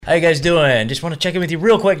How you guys doing? Just want to check in with you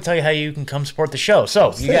real quick and tell you how you can come support the show.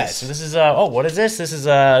 So, you guys, so this is, what is this? This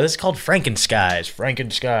is called Frankenskies.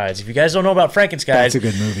 Frankenskies. If you guys don't know about Frankenskies, that's a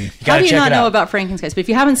good movie. How do you not know about Frankenskies? But if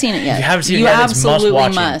you haven't seen it yet, you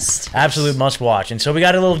absolutely must. Absolute must watch. And so we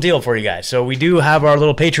got a little deal for you guys. So we do have our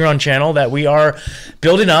little Patreon channel that we are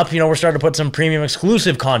building up. You know, we're starting to put some premium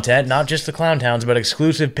exclusive content, not just the Clown Towns, but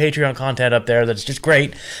exclusive Patreon content up there that's just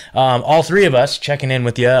great. All three of us checking in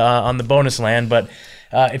with you on the bonus land. But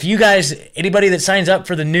if you guys, anybody that signs up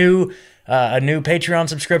for the a new Patreon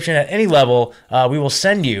subscription at any level, we will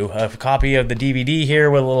send you a copy of the DVD here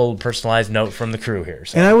with a little personalized note from the crew here.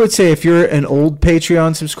 So. And I would say if you're an old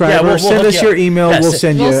Patreon subscriber, we'll send us your email. Yes, we'll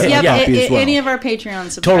send you a copy as well. Any of our Patreon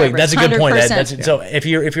subscribers. Totally, that's a good point. So if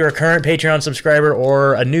you're a current Patreon subscriber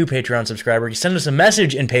or a new Patreon subscriber, you send us a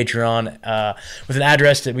message in Patreon with an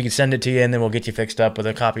address that we can send it to you, and then we'll get you fixed up with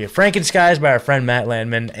a copy of Frankenskies by our friend Matt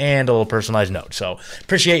Landman and a little personalized note. So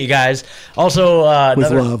appreciate you guys. Also,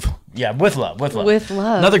 with love. Yeah, with love. With love.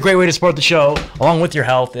 Another great way to support the show, along with your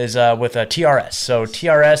health, is with TRS. So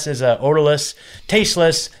TRS is a odorless,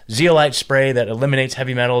 tasteless zeolite spray that eliminates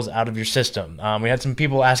heavy metals out of your system. We had some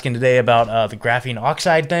people asking today about the graphene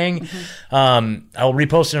oxide thing. Mm-hmm. I'll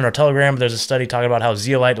repost it in our Telegram. There's a study talking about how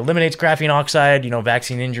zeolite eliminates graphene oxide,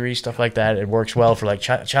 vaccine injuries, stuff like that. It works well for like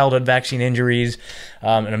childhood vaccine injuries.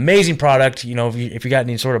 An amazing product, if you got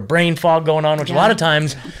any sort of brain fog going on, which a lot of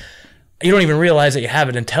times... You don't even realize that you have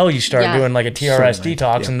it until you start doing like a TRS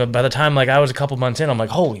detox. Yeah. And by the time I was a couple months in, I'm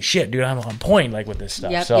like, holy shit, dude, I'm on point with this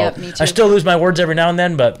stuff. Yep, me too. I still lose my words every now and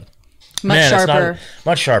then, but much sharper.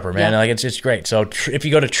 Much sharper, man. Yep. It's great. So if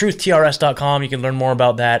you go to truthtrs.com, you can learn more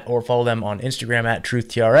about that or follow them on Instagram at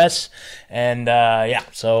truthtrs. And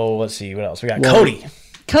so let's see what else. We got Cody.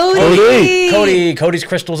 Cody's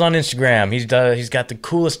Crystals on Instagram. He's got the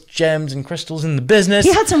coolest gems and crystals in the business.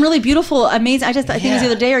 He had some really beautiful, amazing. I think it was the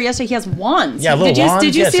other day or yesterday. He has wands. Yeah, little wands.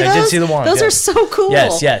 Did you see those? I did see the wands. Those are so cool.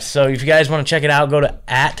 Yes. So if you guys want to check it out, go to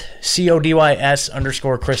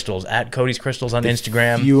 @CODYS_crystals at Cody's Crystals on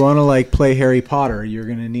Instagram. If you want to play Harry Potter, you're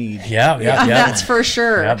gonna need. Yeah. That's for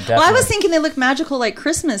sure. Yep, well, I was thinking they look magical like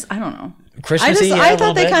Christmas. I don't know. Christmassy, I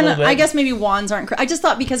thought they kind of. I guess maybe wands aren't. I just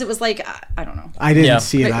thought because it was I don't know. I didn't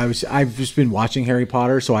see it. I've just been watching Harry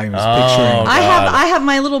Potter, so I was picturing. I have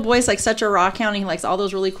my little boy's such a rock hound. He likes all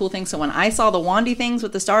those really cool things. So when I saw the wandy things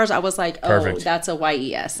with the stars, I was like, perfect. That's a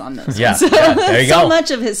YES on those. Yeah, there you go. So much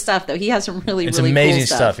of his stuff though, he has some really amazing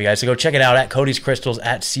cool stuff, you guys. So go check it out at Cody's Crystals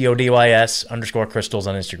at CODYS_crystals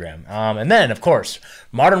on Instagram. And then of course,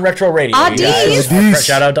 Modern Retro Radio. Adis.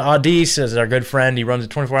 Shout out to Adis as our good friend. He runs a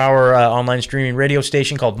 24-hour online streaming radio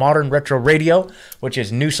station called Modern Retro Radio, which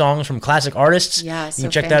is new songs from classic artists. Yeah, you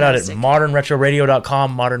can check that out at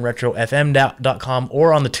modernretroradio.com, modernretrofm.com,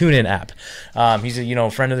 or on the TuneIn app. He's a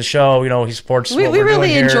friend of the show. He supports. We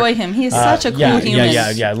really enjoy him. He's such a cool human.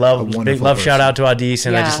 Yeah. Love shout out to Adis,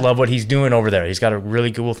 and I just love what he's doing over there. He's got a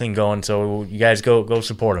really cool thing going. So you guys go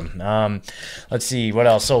support him. Let's see what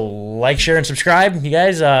else. So like, share, and subscribe. You guys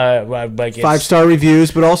 5-star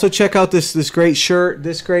reviews, but also check out this great shirt.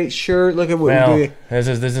 Look at what we do. This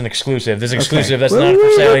is an exclusive. This is exclusive. That's not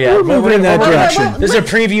for sale yet. We're moving in that direction. This is a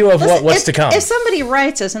preview of what's to come. If somebody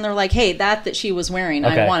writes us and they're like, "Hey, that she was wearing,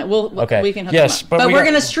 I want it," we can hook them up. But we're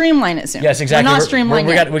going to streamline it soon. Yes, exactly. We're not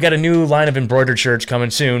streamlining. We got a new line of embroidered shirts coming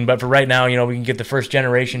soon. But for right now, we can get the first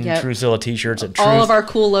generation Truezilla t-shirts at all of our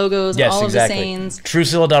cool logos, all of the sayings.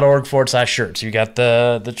 Truezilla.org/shirts. You got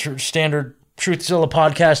the standard Truthzilla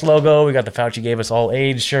podcast logo. We got the Fauci gave us all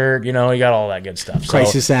AIDS shirt. You got all that good stuff.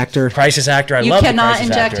 Crisis actor. I love the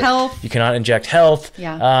Crisis Actor. You cannot inject health.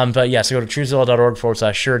 Yeah. So go to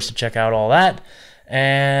truthzilla.org/shirts to check out all that.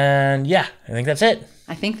 And I think that's it.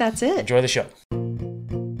 Enjoy the show.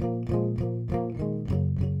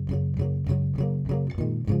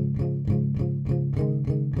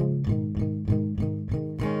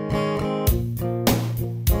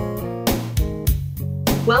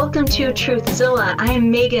 Welcome to Truthzilla. I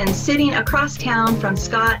am Megan, sitting across town from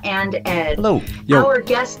Scott and Ed. Hello. Our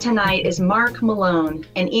guest tonight is Mark Malone,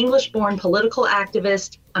 an English-born political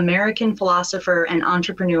activist, American philosopher, and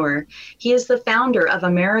entrepreneur. He is the founder of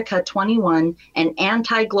America 21, an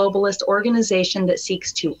anti-globalist organization that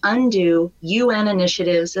seeks to undo UN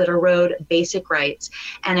initiatives that erode basic rights,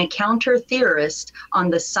 and a counter-theorist on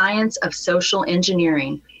the science of social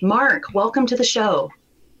engineering. Mark, welcome to the show.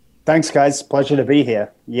 Thanks, guys. Pleasure to be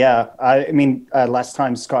here. Yeah, last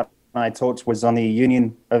time Scott and I talked was on the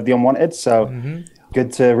Union of the Unwanted, so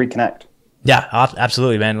good to reconnect. Yeah,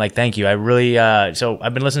 absolutely, man. Thank you. I really, so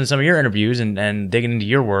I've been listening to some of your interviews and digging into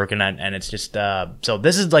your work, and it's just, so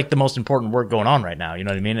this is the most important work going on right now. You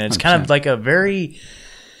know what I mean? And it's 100%. Kind of a very,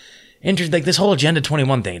 like this whole Agenda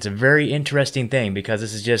 21 thing, it's a very interesting thing because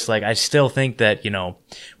this is just like, I still think that,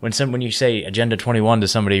 when you say Agenda 21 to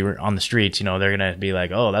somebody on the streets, they're going to be like,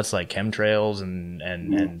 oh, that's like chemtrails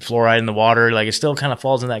and fluoride in the water. Like it still kind of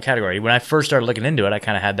falls in that category. When I first started looking into it, I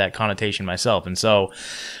kind of had that connotation myself. And so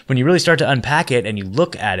when you really start to unpack it and you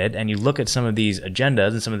look at it and you look at some of these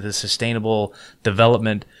agendas and some of the sustainable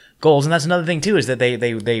development goals, and that's another thing too, is that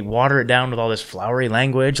they water it down with all this flowery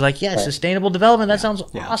language, like sustainable development, that sounds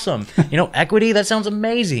awesome. Equity, that sounds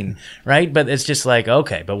amazing, right? But it's just like,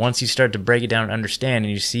 okay, but once you start to break it down and understand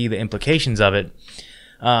and you see the implications of it,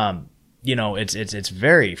 it's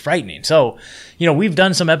very frightening. So, we've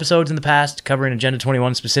done some episodes in the past covering Agenda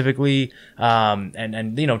 21 specifically,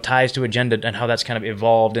 and ties to agenda and how that's kind of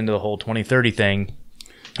evolved into the whole 2030 thing.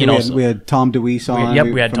 We had Tom DeWeese on.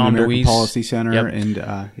 We had from Tom the American DeWeese Policy Center, and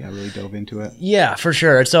really dove into it. Yeah, for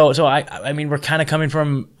sure. So I mean, we're kind of coming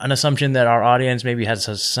from an assumption that our audience maybe has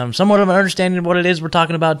somewhat of an understanding of what it is we're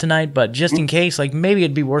talking about tonight. But just in case, like maybe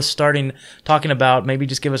it'd be worth starting talking about. Maybe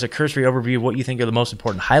just give us a cursory overview of what you think are the most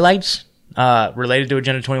important highlights related to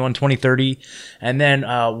Agenda 21 2030, and then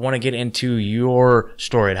want to get into your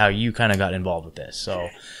story and how you kind of got involved with this. So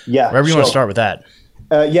wherever you want to start with that.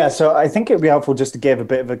 So I think it would be helpful just to give a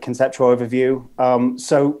bit of a conceptual overview.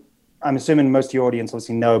 So I'm assuming most of your audience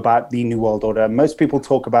obviously know about the New World Order. Most people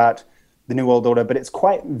talk about the New World Order, but it's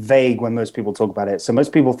quite vague when most people talk about it. So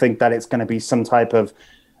most people think that it's going to be some type of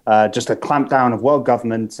just a clampdown of world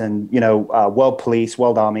government and, world police,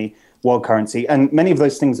 world army, world currency. And many of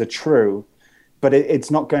those things are true, but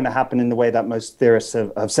it's not going to happen in the way that most theorists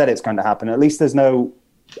have said it's going to happen. At least there's no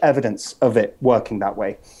evidence of it working that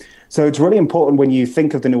way. So it's really important when you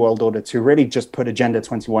think of the New World Order to really just put Agenda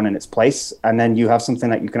 21 in its place, and then you have something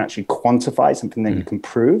that you can actually quantify, something that you can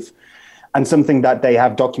prove, and something that they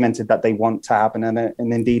have documented that they want to happen and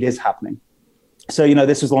indeed is happening. So,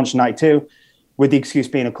 this was launched in 92 with the excuse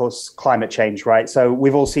being, of course, climate change, right? So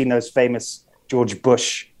we've all seen those famous George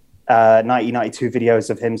Bush 1992 videos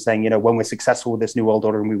of him saying, when we're successful with this New World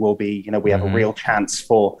Order, and we will be, we have a real chance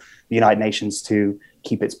for the United Nations to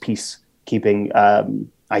keep its peacekeeping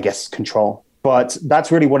control. But that's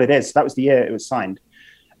really what it is. That was the year it was signed.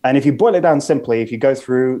 And if you boil it down simply, if you go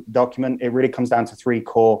through the document, it really comes down to three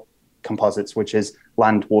core composites, which is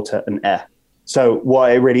land, water, and air. So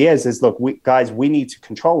what it really is look, we need to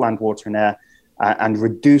control land, water, and air and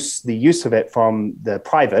reduce the use of it from the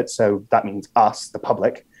private. So that means us, the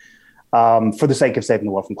public, for the sake of saving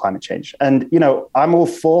the world from climate change. And, I'm all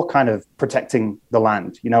for kind of protecting the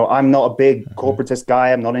land. I'm not a big corporatist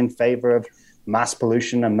guy. I'm not in favor of mass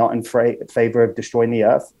pollution. I'm not in favor of destroying the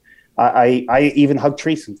earth. I even hug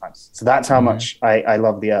trees sometimes. So that's how much I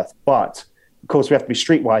love the earth. But of course, we have to be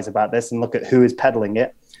streetwise about this and look at who is peddling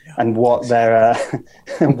it and what their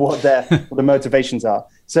the motivations are.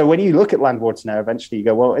 So when you look at land, water, and air, eventually you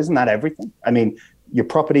go, well, isn't that everything? I mean, your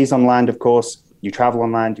property's on land, of course. You travel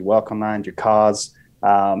on land, you work on land, your cars,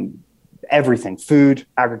 everything, food,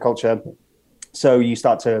 agriculture. So you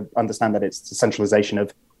start to understand that it's the centralization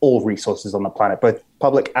of all resources on the planet, both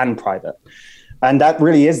public and private. And that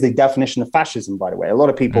really is the definition of fascism, by the way. A lot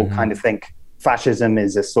of people kind of think fascism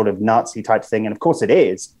is a sort of Nazi type thing. And of course it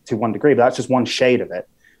is to one degree, but that's just one shade of it.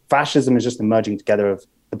 Fascism is just the merging together of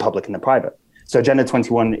the public and the private. So Agenda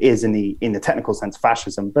 21 is in the technical sense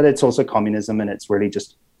fascism, but it's also communism, and it's really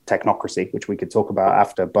just technocracy, which we could talk about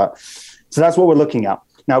after. But so that's what we're looking at.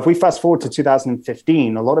 Now, if we fast forward to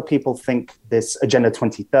 2015, a lot of people think this Agenda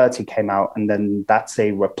 2030 came out, and then that's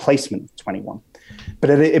a replacement of 21. But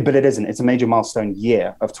it isn't. It's a major milestone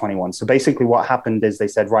year of 21. So basically what happened is they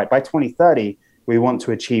said, right, by 2030, we want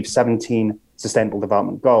to achieve 17 Sustainable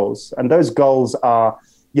Development Goals. And those goals are,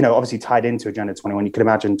 obviously tied into Agenda 21. You can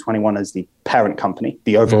imagine 21 as the parent company,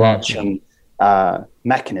 the overarching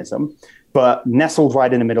mechanism. But nestled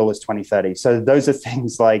right in the middle is 2030. So those are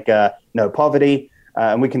things like no poverty,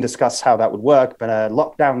 and we can discuss how that would work. But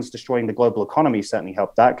lockdowns destroying the global economy certainly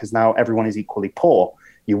helped that, because now everyone is equally poor.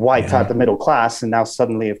 You wiped out the middle class, and now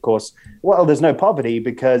suddenly, of course, there's no poverty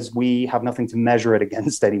because we have nothing to measure it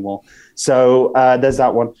against anymore. So there's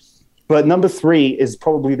that one. But number 3 is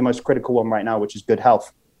probably the most critical one right now, which is good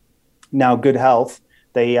health. Now, good health,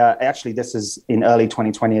 they actually, this is in early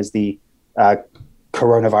 2020 as the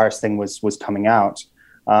coronavirus thing was coming out.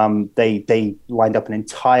 They lined up an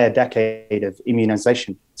entire decade of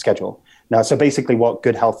immunization schedule. Now, so basically what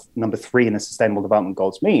good health number 3 in the Sustainable Development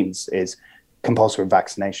Goals means is compulsory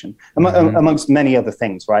vaccination, amongst many other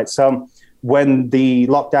things, right? So when the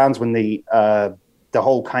lockdowns, when the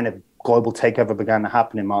whole kind of global takeover began to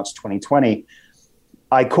happen in March 2020,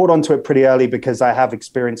 I caught onto it pretty early because I have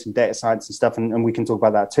experience in data science and stuff, and we can talk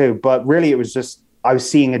about that too. But really, it was just I was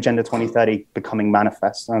seeing Agenda 2030 becoming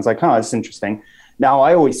manifest. And I was like, oh, that's interesting. Now,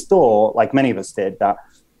 I always thought, like many of us did, that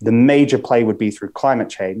the major play would be through climate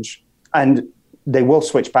change. And they will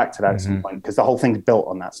switch back to that at some point because the whole thing's built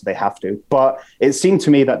on that, so they have to. But it seemed to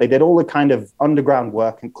me that they did all the kind of underground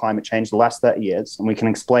work in climate change the last 30 years, and we can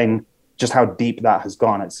explain just how deep that has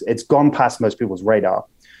gone. It's gone past most people's radar.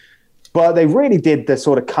 But they really did the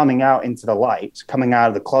sort of coming out into the light, coming out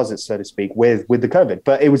of the closet, so to speak, with the COVID.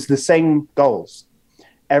 But it was the same goals.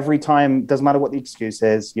 Every time, doesn't matter what the excuse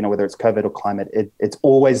is, whether it's COVID or climate, it's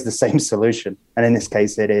always the same solution. And in this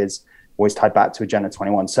case, it is always tied back to Agenda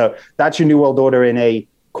 21. So that's your New World Order in a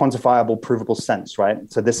quantifiable, provable sense, right?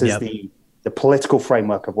 So this is the political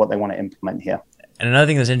framework of what they want to implement here. And another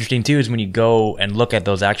thing that's interesting too is when you go and look at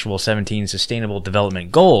those actual 17 sustainable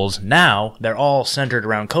development goals, now they're all centered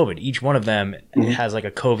around COVID. Each one of them has like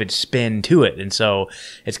a COVID spin to it. And so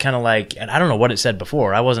it's kind of like, and I don't know what it said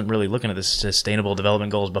before. I wasn't really looking at the sustainable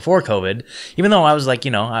development goals before COVID, even though I was like,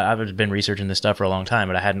 I've been researching this stuff for a long time,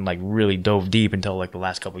 but I hadn't like really dove deep until like the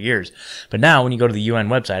last couple of years. But now when you go to the UN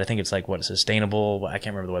website, I think it's like sustainable, I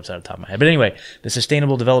can't remember the website off the top of my head. But anyway, the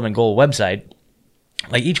Sustainable Development Goal website,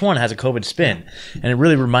 like each one has a COVID spin. And it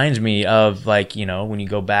really reminds me of like, when you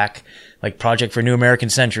go back, like Project for New American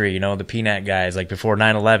Century, the PNAT guys, like before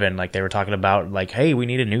 9/11, like they were talking about like, hey, we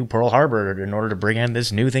need a new Pearl Harbor in order to bring in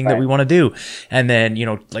this new thing that we want to do. And then,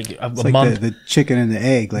 like a month. The chicken and the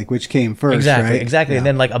egg, like which came first. Exactly. Right? Exactly. Yeah. And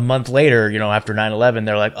then like a month later, after 9/11,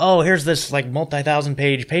 they're like, oh, here's this like multi-thousand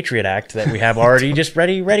page Patriot Act that we have already just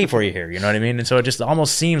ready for you here. You know what I mean? And so it just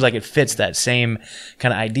almost seems like it fits that same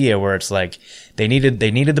kind of idea where it's like they needed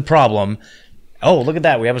the problem. Oh, look at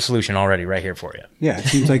that. We have a solution already right here for you. Yeah, it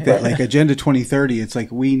seems like that. Like Agenda 2030, it's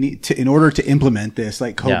like we need to, in order to implement this,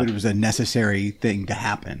 like COVID was a necessary thing to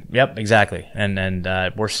happen. Yep, exactly. And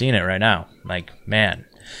we're seeing it right now. Like, man.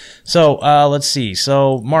 So let's see.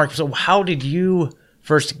 So, Mark, how did you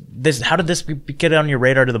how did this get on your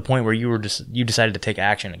radar to the point where you decided to take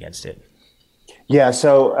action against it? Yeah,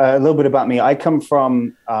 so a little bit about me. I come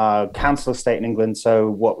from council estate in England, so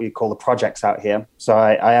what we call the projects out here. So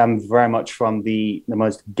I am very much from the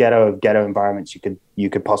most ghetto of ghetto environments you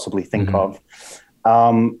could possibly think of.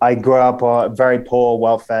 I grew up very poor,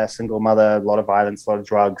 welfare, single mother, a lot of violence, a lot of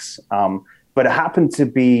drugs. But I happened to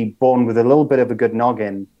be born with a little bit of a good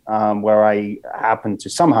noggin, where I happened to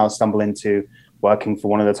somehow stumble into working for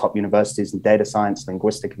one of the top universities in data science,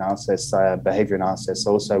 linguistic analysis, behavior analysis,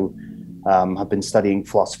 also have been studying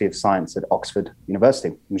philosophy of science at Oxford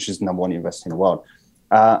University, which is the #1 university in the world.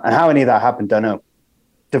 And how any of that happened, don't know.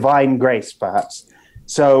 Divine grace, perhaps.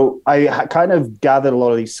 So I kind of gathered a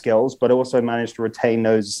lot of these skills, but also managed to retain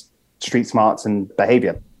those street smarts and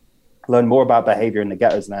behavior. Learned more about behavior in the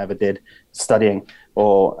ghettos than I ever did studying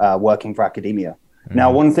or working for academia.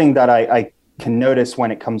 Now, one thing that I can notice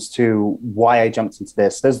when it comes to why I jumped into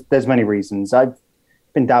this, there's many reasons. I've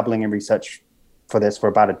been dabbling in research for this for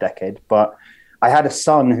about a decade, but I had a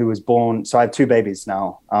son who was born. So I have two babies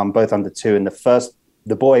now, both under 2. And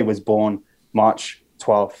the boy was born March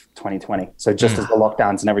 12th, 2020. So just as the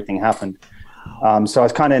lockdowns and everything happened. So I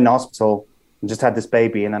was kind of in the hospital and just had this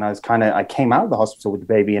baby. And then I came out of the hospital with the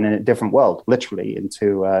baby in a different world, literally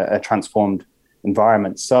into a transformed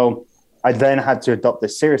environment. So I then had to adopt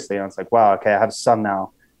this seriously. And I was like, wow, okay, I have a son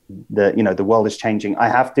now. The world is changing. I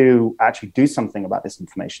have to actually do something about this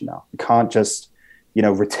information now. I can't just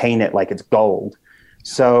retain it like it's gold.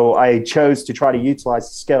 So I chose to try to utilize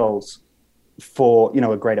the skills for,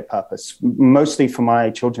 a greater purpose, mostly for my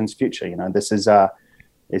children's future. This is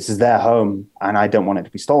their home and I don't want it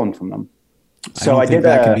to be stolen from them. So I think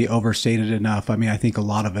that can be overstated enough. I mean, I think a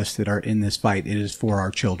lot of us that are in this fight, it is for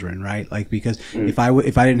our children, right? Like, because if I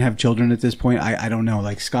didn't have children at this point, I don't know,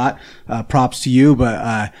 like Scott, props to you,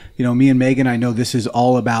 but, me and Megan, I know this is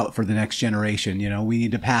all about for the next generation. We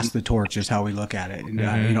need to pass the torch is how we look at it. And,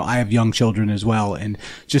 I have young children as well. And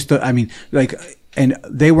and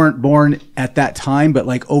they weren't born at that time, but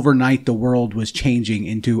like overnight, the world was changing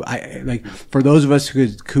into, for those of us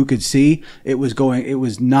who could see, it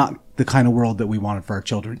was not the kind of world that we wanted for our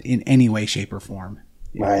children in any way, shape or form.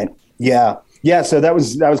 Right. Yeah. Yeah. So that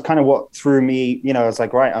was kind of what threw me, I was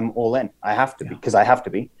like, right, I'm all in. I have to be, because I have to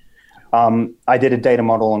be. I did a data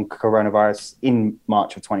model on coronavirus in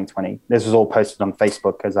March of 2020. This was all posted on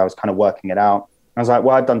Facebook as I was kind of working it out. I was like,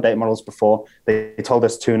 well, I've done data models before. They told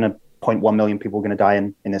us 2.1 million people were going to die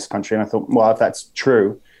in this country. And I thought, well, if that's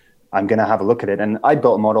true, I'm going to have a look at it. And I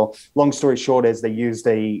built a model. Long story short is they used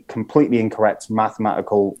a completely incorrect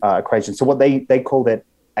mathematical equation. So what they called it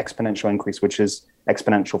exponential increase, which is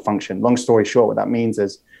exponential function. Long story short, what that means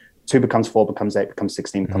is 2 becomes 4, becomes 8, becomes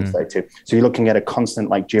 16, becomes 32. So you're looking at a constant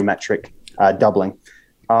like geometric doubling.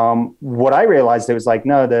 What I realized, it was like,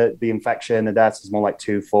 no, the infection, the deaths is more like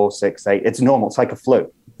 2, 4, 6, 8. It's normal. It's like a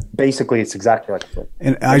flu. Basically, it's exactly like a flu.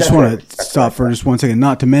 And I just want to stop for just one second,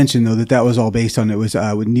 not to mention though that was all based on, it was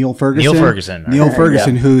with Neil Ferguson. Neil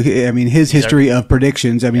Ferguson, who, I mean, his history of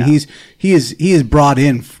predictions. I mean, he is brought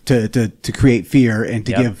in to create fear and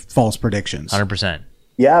to give false predictions. 100%.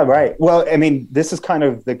 Yeah, right. Well, I mean, this is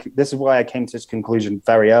why I came to this conclusion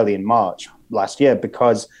very early in March last year,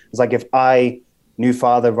 because it's like, if I, new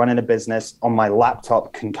father running a business, on my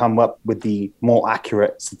laptop can come up with the more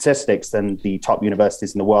accurate statistics than the top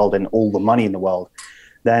universities in the world and all the money in the world,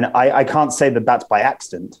 then I can't say that that's by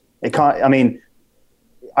accident. It can't, I mean,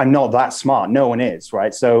 I'm not that smart. No one is,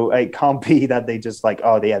 right? So it can't be that they just like,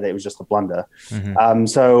 oh yeah, it was just a blunder. Mm-hmm.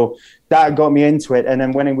 So that got me into it. And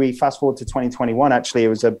then when we fast forward to 2021, actually, it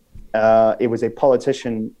was a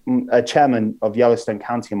politician, a chairman of Yellowstone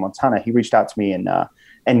County in Montana. He reached out to me in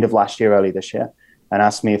end of last year, early this year, and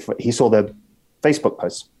asked me if he saw the Facebook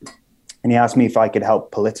post, and he asked me if I could help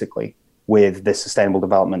politically with this sustainable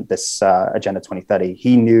development, this Agenda 2030.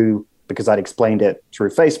 He knew, because I'd explained it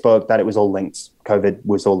through Facebook, that it was all linked. COVID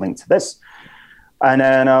was all linked to this. And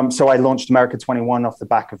then, so I launched America 21 off the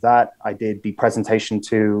back of that. I did the presentation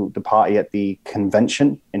to the party at the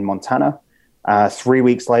convention in Montana. 3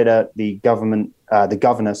 weeks later, the governor,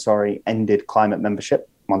 ended climate membership,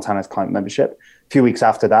 Montana's climate membership. A few weeks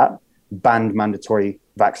after that, banned mandatory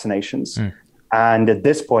vaccinations. And at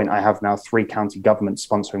this point, I have now 3 county governments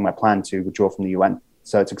sponsoring my plan to withdraw from the UN.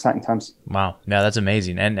 So it's exciting times. Wow. Yeah, that's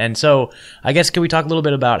amazing. And so I guess, can we talk a little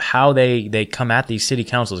bit about how they come at these city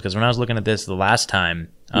councils? Because when I was looking at this the last time,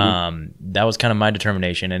 that was kind of my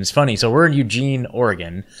determination. And it's funny. So we're in Eugene,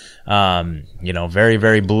 Oregon, very,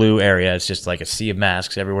 very blue area. It's just like a sea of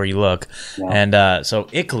masks everywhere you look. Yeah. And so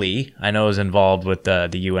ICLEI, I know, is involved with the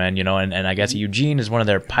UN, and I guess Eugene is one of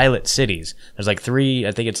their pilot cities. There's like 3,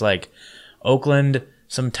 I think it's like Oakland,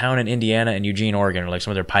 some town in Indiana, and Eugene, Oregon are like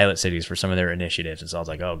some of their pilot cities for some of their initiatives. And so I was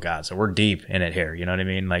like, oh God, so we're deep in it here. You know what I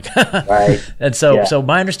mean? Like, right. And so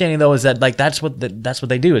my understanding though is that like, that's what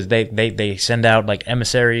they do, is they send out like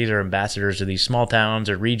emissaries or ambassadors to these small towns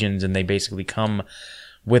or regions, and they basically come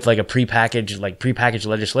with like a prepackaged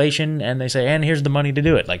legislation, and they say, and here's the money to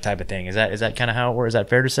do it, like type of thing. Is that kind of how it works? Is that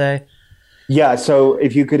fair to say? Yeah. So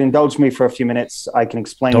if you could indulge me for a few minutes, I can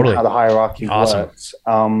explain how the hierarchy works.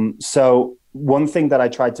 So one thing that I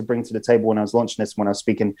tried to bring to the table when I was launching this, when I was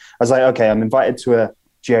speaking, I was like, okay, I'm invited to a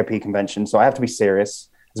GOP convention, so I have to be serious.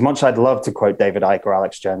 As much as I'd love to quote David Icke or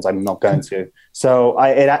Alex Jones, I'm not going to. So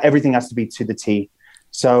everything has to be to the T.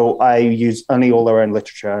 So I use only all their own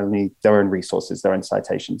literature, only their own resources, their own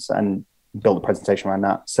citations, and build a presentation around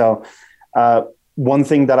that. So one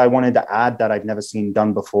thing that I wanted to add that I've never seen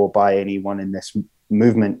done before by anyone in this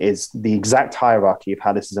movement is the exact hierarchy of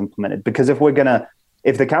how this is implemented. Because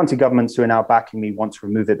if the county governments who are now backing me want to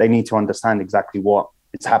remove it, they need to understand exactly what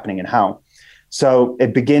is happening and how. So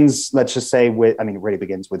it begins, let's just say it really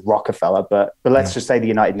begins with Rockefeller, but let's just say the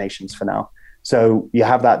United Nations for now. So you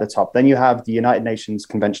have that at the top. Then you have the United Nations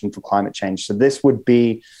Convention for Climate Change. So this would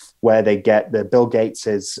be where they get the Bill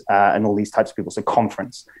Gateses and all these types of people. So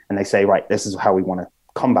conference, and they say, right, this is how we want to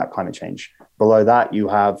combat climate change. Below that, you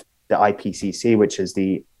have the IPCC, which is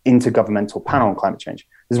the Intergovernmental Panel on Climate Change.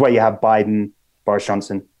 This is where you have Biden, Boris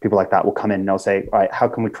Johnson, people like that will come in and they'll say, all right, how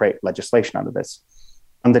can we create legislation out of this?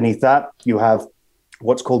 Underneath that, you have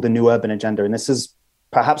what's called the New Urban Agenda. And this is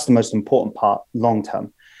perhaps the most important part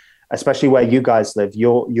long-term, especially where you guys live.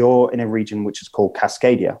 You're in a region which is called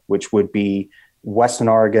Cascadia, which would be Western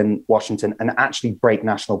Oregon, Washington, and actually break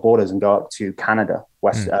national borders and go up to Canada,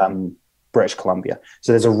 British Columbia.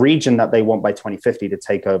 So there's a region that they want by 2050 to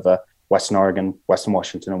take over Western Oregon, Western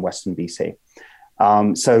Washington, and Western BC.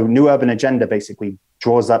 So New Urban Agenda basically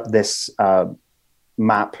draws up this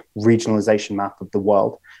regionalization map of the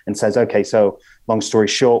world, and says, okay, so long story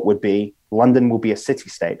short would be London will be a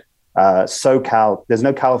city-state. SoCal, there's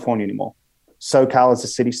no California anymore. SoCal is a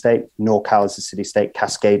city-state, NorCal is a city-state,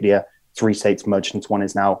 Cascadia, 3 states merged into one,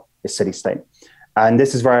 is now a city-state. And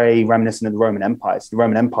this is very reminiscent of the Roman Empire. So the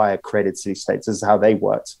Roman Empire created city-states. This is how they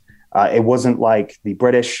worked. It wasn't like the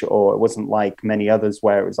British, or it wasn't like many others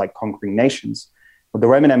where it was like conquering nations. What the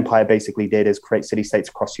Roman Empire basically did is create city-states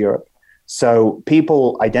across Europe. So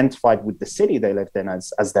people identified with the city they lived in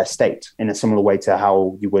as their state, in a similar way to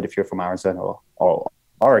how you would if you're from Arizona or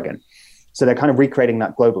Oregon. So they're kind of recreating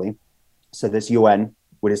that globally. So this UN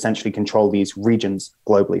would essentially control these regions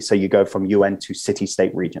globally. So you go from UN to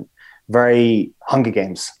city-state region. Very Hunger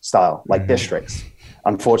Games style, like districts,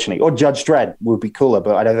 unfortunately. Or Judge Dredd would be cooler,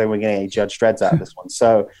 but I don't think we're getting any Judge Dredds out of this one.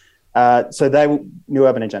 So So they're New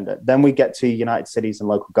Urban Agenda. Then we get to United Cities and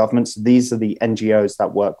Local Governments. These are the NGOs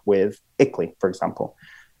that work with ICLEI, for example.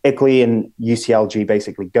 ICLEI and UCLG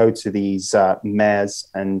basically go to these mayors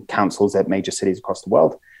and councils at major cities across the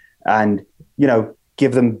world, and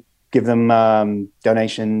give them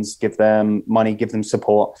donations, give them money, give them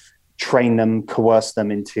support, train them, coerce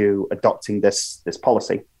them into adopting this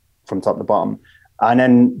policy from top to bottom. And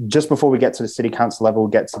then just before we get to the city council level,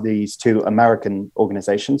 we get to these two American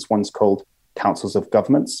organizations. One's called Councils of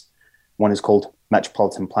Governments. One is called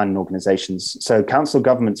Metropolitan Planning Organizations. So council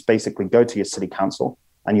governments basically go to your city council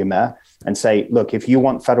and your mayor and say, look, if you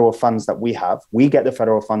want federal funds that we have, we get the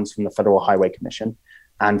federal funds from the Federal Highway Commission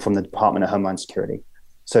and from the Department of Homeland Security.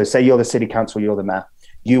 So say you're the city council, you're the mayor.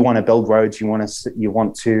 You want to build roads, you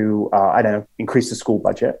want to increase the school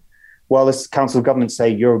budget. Well, this council of governments say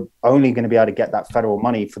you're only going to be able to get that federal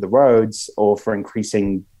money for the roads or for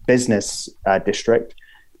increasing business district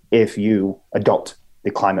if you adopt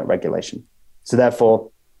the climate regulation. So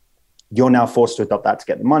therefore, you're now forced to adopt that to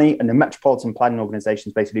get the money. And the metropolitan planning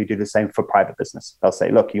organizations basically do the same for private business. They'll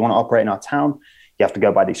say, look, you want to operate in our town, you have to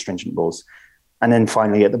go by these stringent rules. And then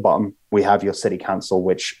finally, at the bottom, we have your city council,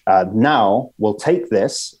 which now will take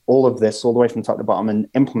all of this, all the way from top to bottom and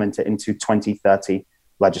implement it into 2030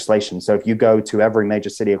 legislation. So if you go to every major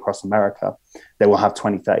city across America, they will have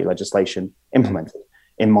 2030 legislation implemented.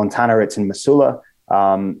 In Montana, it's in Missoula.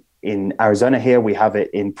 In Arizona here, we have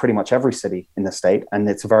it in pretty much every city in the state. And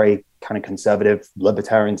it's a very kind of conservative,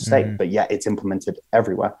 libertarian state, but yet it's implemented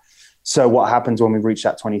everywhere. So what happens when we reach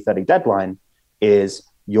that 2030 deadline is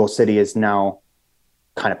your city is now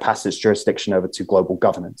kind of passed its jurisdiction over to global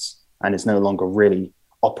governance and is no longer really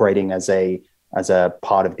operating as a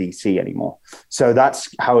part of DC anymore. So that's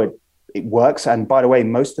how it works. And by the way,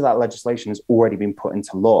 most of that legislation has already been put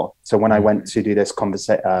into law. So when I went to do this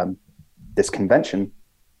convention,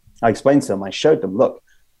 I explained to them, I showed them, look,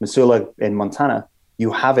 Missoula in Montana,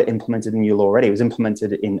 you have it implemented in your law already. It was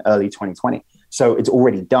implemented in early 2020. So it's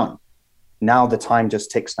already done. Now the time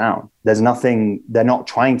just ticks down. There's nothing, they're not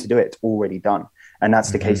trying to do it. It's already done. And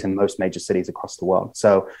that's the case in most major cities across the world.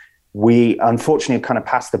 So we unfortunately kind of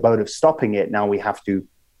passed the boat of stopping it. Now we have to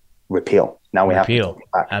repeal. Now we have to take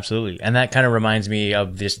it back. Absolutely. And that kind of reminds me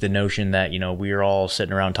of the notion that, we're all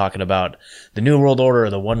sitting around talking about the New World Order or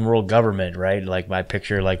the one world government, right? Like I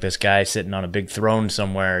picture like this guy sitting on a big throne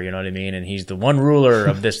somewhere, you know what I mean? And he's the one ruler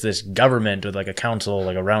of this government with like a council,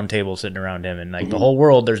 like a round table sitting around him. And like the whole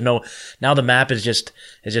world, now the map is just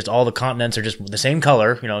all the continents are just the same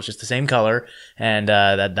color, it's just the same color. And,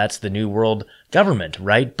 that's the New World Government,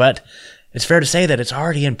 right? But it's fair to say that it's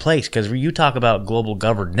already in place because you talk about global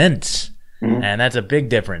governance. And that's a big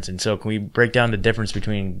difference. And so can we break down the difference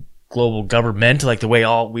between global government, like the way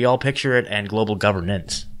we all picture it, and global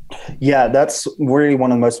governance? Yeah, that's really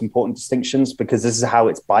one of the most important distinctions because this is how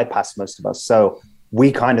it's bypassed most of us. So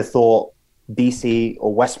we kind of thought DC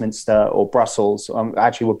or Westminster or Brussels,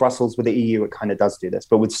 actually with Brussels, with the EU, it kind of does do this,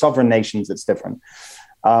 but with sovereign nations, it's different.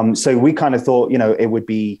 So we kind of thought, it would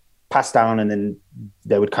be passed down and then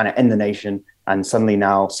they would kind of end the nation. And suddenly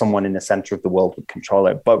now someone in the center of the world would control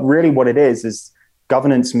it. But really what it is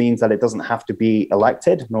governance means that it doesn't have to be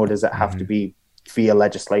elected, nor does it have to be via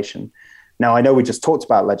legislation. Now, I know we just talked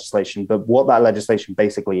about legislation, but what that legislation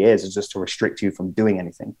basically is just to restrict you from doing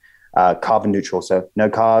anything. Carbon neutral, so no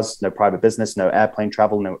cars, no private business, no airplane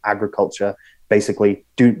travel, no agriculture, basically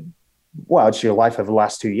it's your life over the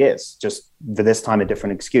last 2 years, just for this time a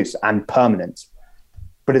different excuse and permanent.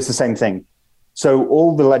 But it's the same thing. So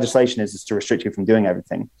all the legislation is to restrict you from doing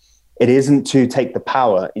everything. It isn't to take the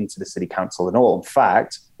power into the city council at all. In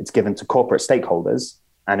fact, it's given to corporate stakeholders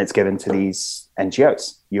and it's given to these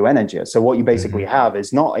NGOs, UN NGOs. So what you basically have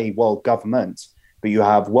is not a world government, but you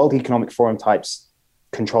have World Economic Forum types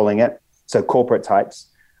controlling it. So corporate types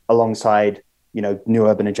alongside, New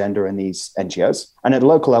Urban Agenda and these NGOs. And at the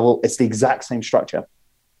local level, it's the exact same structure,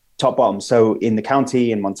 top bottom. So in the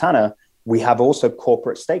county in Montana, we have also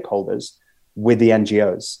corporate stakeholders with the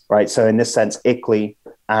NGOs, right? So in this sense, ICLEI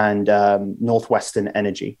and Northwestern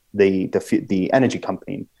Energy, the energy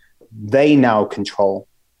company, they now control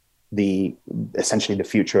essentially the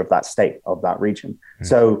future of that state, of that region.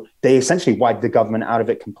 So they essentially wiped the government out of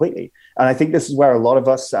it completely. And I think this is where a lot of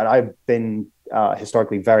us, and I've been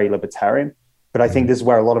historically very libertarian, but I think this is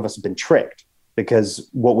where a lot of us have been tricked because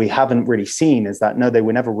what we haven't really seen is that, no, they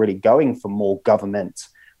were never really going for more government.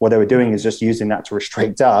 What they were doing is just using that to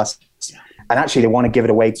restrict us. And actually, they want to give it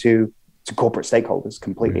away to corporate stakeholders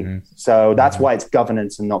completely. So that's why it's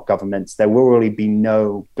governance and not governments. There will really be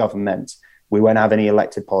no government. We won't have any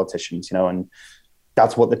elected politicians, and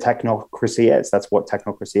that's what the technocracy is. That's what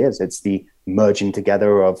technocracy is. It's the merging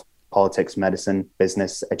together of politics, medicine,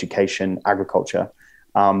 business, education, agriculture.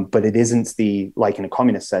 But it isn't like in a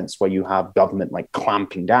communist sense where you have government like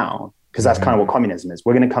clamping down, because that's kind of what communism is.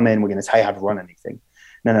 We're going to come in, we're going to tell you how to run anything.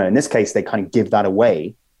 No, in this case, they kind of give that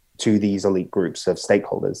away to these elite groups of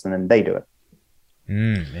stakeholders, and then they do it.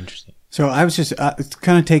 Interesting. So I was just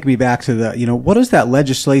kind of take me back to the, what does that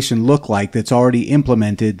legislation look like that's already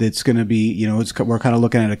implemented? That's going to be, we're kind of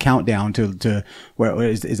looking at a countdown to where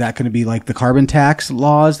is that going to be like the carbon tax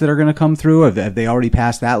laws that are going to come through? Have they already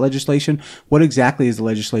passed that legislation? What exactly is the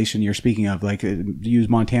legislation you're speaking of? Like use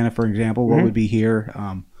Montana, for example, what would be here?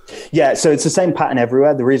 Yeah. So it's the same pattern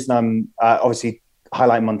everywhere. The reason I'm obviously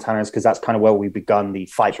highlight Montana is because that's kind of where we begun the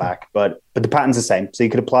fight back, but the pattern's the same. So you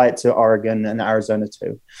could apply it to Oregon and Arizona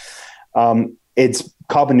too. It's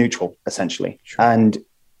carbon neutral essentially. Sure. And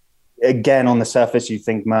again, on the surface, you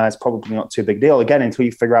think, man, it's probably not too big deal. Again, until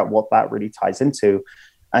you figure out what that really ties into.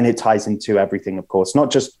 And it ties into everything, of course, not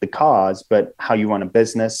just the cars, but how you run a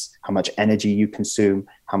business, how much energy you consume,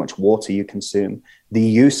 how much water you consume, the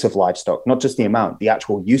use of livestock, not just the amount, the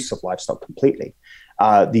actual use of livestock completely,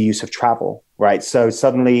 the use of travel, right? So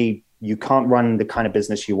suddenly you can't run the kind of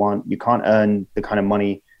business you want. You can't earn the kind of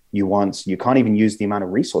money you want. You can't even use the amount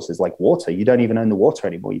of resources like water. You don't even own the water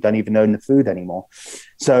anymore. You don't even own the food anymore.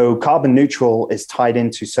 So carbon neutral is tied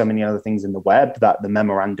into so many other things in the web that the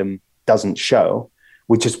memorandum doesn't show,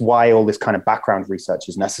 which is why all this kind of background research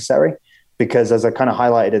is necessary. Because as I kind of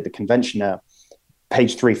highlighted at the convention now,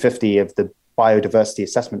 page 350 of the biodiversity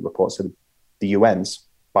assessment report, so the UN's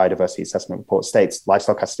biodiversity assessment report states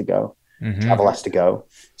livestock has to go, travel has to go.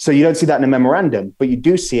 So you don't see that in a memorandum, but you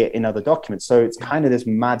do see it in other documents. So it's kind of this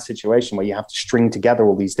mad situation where you have to string together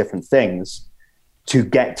all these different things to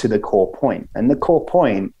get to the core point. And the core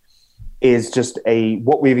point is just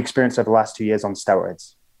what we've experienced over the last 2 years on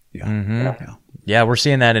steroids. Yeah, we're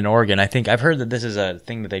seeing that in Oregon. I think I've heard that this is a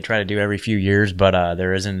thing that they try to do every few years, but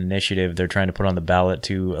there is an initiative they're trying to put on the ballot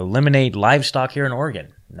to eliminate livestock here in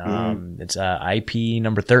Oregon. It's IP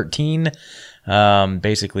number 13.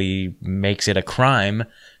 Basically makes it a crime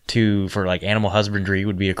for like animal husbandry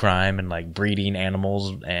would be a crime, and like breeding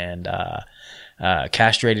animals and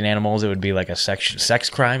castrating animals, it would be like a sex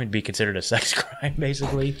crime. It'd be considered a sex crime,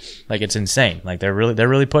 basically. Like, it's insane. Like, they're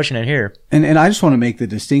really pushing it here. And I just want to make the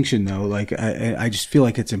distinction though. Like, I just feel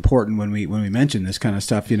like it's important when we mention this kind of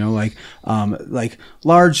stuff, like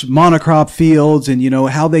large monocrop fields and,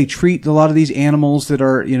 how they treat a lot of these animals that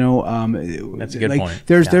are, that's a good point.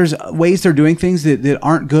 There's ways they're doing things that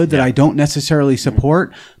aren't good that I don't necessarily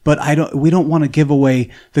support, but we don't want to give away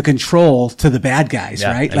the control to the bad guys,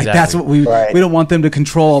 right? Exactly. Like, that's what we don't want them to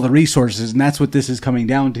control all the resources, and that's what this is coming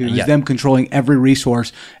down to, is them controlling every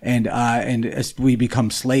resource, and we become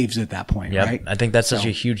slaves at that point, right? I think that's such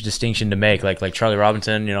a huge distinction to make. Like Charlie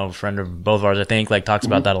Robinson, a friend of both of ours, I think, like, talks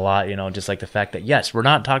about that a lot, just like the fact that, yes, we're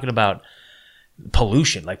not talking about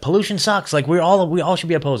pollution. Like, pollution sucks. Like, we all should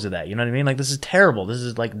be opposed to that. You know what I mean? Like, this is terrible. This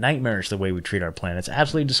is like nightmarish, the way we treat our planet. It's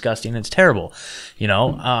absolutely disgusting. It's terrible.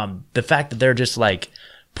 The fact that they're just like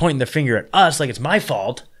pointing the finger at us, like it's my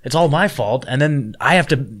fault. It's all my fault, and then I have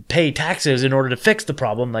to pay taxes in order to fix the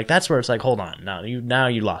problem. Like, that's where it's like, hold on, now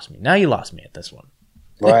you lost me. Now you lost me at this one.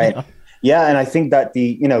 Right. Yeah, and I think that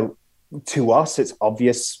to us, it's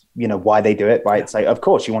obvious, why they do it, right? Yeah. It's like, of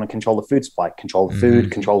course, you want to control the food supply, control the food,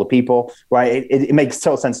 control the people, right? It makes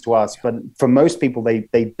total sense to us, but for most people,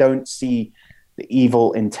 they don't see the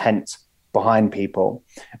evil intent behind people.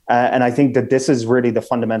 And I think that this is really the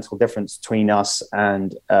fundamental difference between us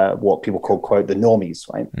and what people call, quote, the normies,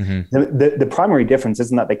 right? The primary difference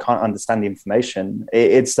isn't that they can't understand the information.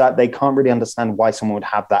 It's that they can't really understand why someone would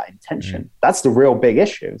have that intention. That's the real big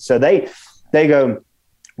issue. So they go,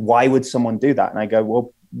 why would someone do that? And I go,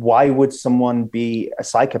 well, why would someone be a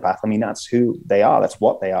psychopath? I mean, that's who they are. That's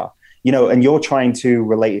what they are. And you're trying to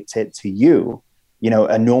relate it to you,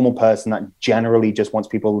 a normal person that generally just wants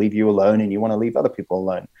people to leave you alone, and you want to leave other people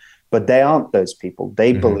alone. But they aren't those people.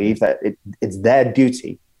 They believe that it's their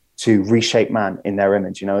duty to reshape man in their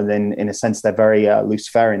image. Then in a sense, they're very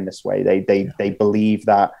Luciferian this way. They believe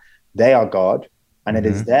that they are God, and it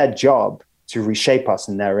is their job to reshape us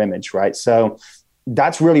in their image, right? So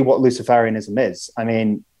that's really what Luciferianism is. I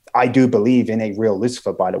mean, I do believe in a real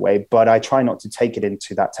Lucifer, by the way, but I try not to take it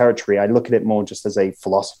into that territory. I look at it more just as a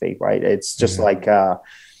philosophy, right? It's just like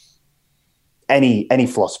any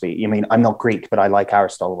philosophy. I mean, I'm not Greek, but I like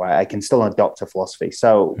Aristotle, right? I can still adopt a philosophy.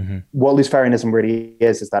 So what Luciferianism really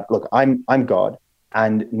is that, look, I'm God,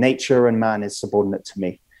 and nature and man is subordinate to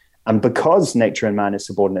me. And because nature and man is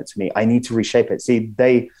subordinate to me, I need to reshape it. See,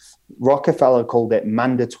 Rockefeller called it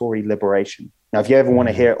mandatory liberation. Now, if you ever want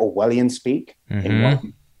to hear Orwellian speak,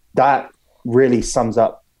 that really sums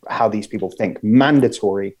up how these people think.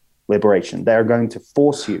 Mandatory liberation. They're going to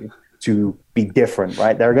force you to be different,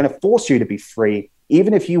 right? They're going to force you to be free,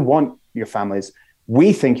 even if you want your families.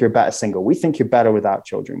 We think you're better single. We think you're better without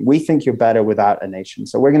children. We think you're better without a nation.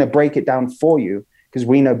 So we're going to break it down for you because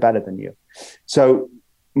we know better than you. So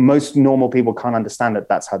most normal people can't understand that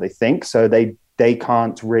that's how they think. So they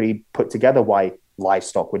can't really put together why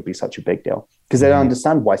livestock would be such a big deal, because they don't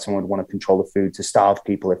understand why someone would want to control the food to starve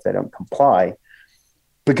people if they don't comply,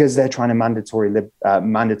 because they're trying to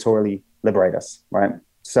mandatorily liberate us, right?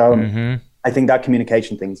 So I think that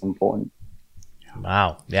communication thing is important.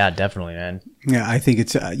 Wow. Yeah, definitely, man. Yeah, I think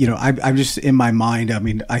it's, I'm just in my mind. I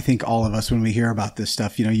mean, I think all of us, when we hear about this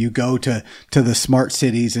stuff, you go to the smart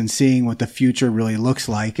cities and seeing what the future really looks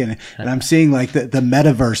like. And I'm seeing like the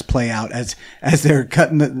metaverse play out as they're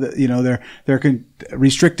cutting they're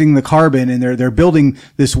restricting the carbon, and they're building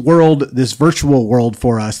this world, this virtual world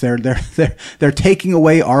for us. They're taking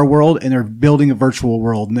away our world and they're building a virtual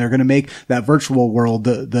world, and they're going to make that virtual world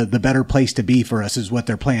the better place to be for us, is what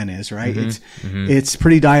their plan is, right? It's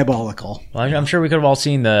pretty diabolical. Well, I'm sure we could have all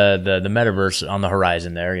seen the metaverse on the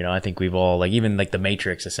horizon there. I think we've all, like, even like the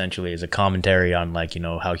Matrix essentially is a commentary on, like,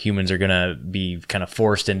 how humans are going to be kind of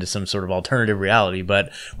forced into some sort of alternative reality.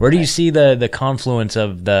 But where do you see the confluence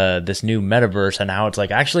of this new metaverse and how it's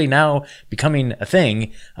like actually now becoming a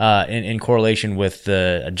thing in correlation with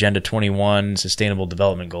the Agenda 21 Sustainable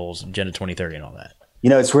Development Goals, Agenda 2030 and all that?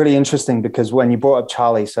 It's really interesting because when you brought up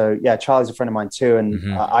Charlie, so yeah, Charlie's a friend of mine too.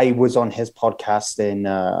 And I was on his podcast in,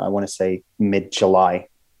 I want to say mid-July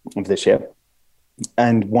of this year.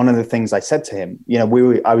 And one of the things I said to him,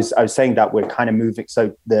 I was saying that we're kind of moving.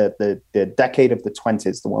 So the decade of the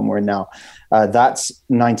 20s, the one we're in now, that's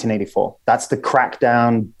 1984. That's the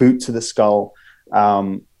crackdown, boot to the skull.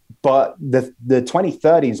 But the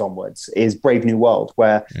 2030s onwards is Brave New World,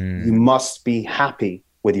 where you must be happy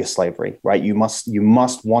with your slavery, right? You must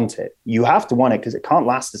want it. You have to want it because it can't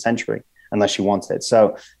last a century unless you want it.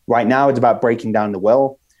 So right now it's about breaking down the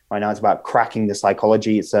will. Right now it's about cracking the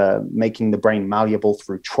psychology. It's making the brain malleable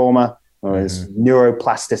through trauma. It's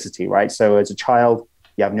neuroplasticity, right? So as a child,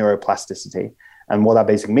 you have neuroplasticity. And what that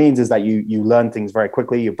basically means is that you learn things very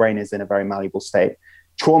quickly. Your brain is in a very malleable state.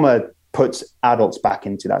 Trauma puts adults back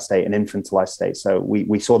into that state, an infantilized state. So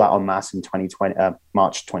we saw that en masse in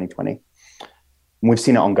March 2020. And we've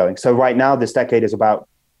seen it ongoing. So right now, this decade is about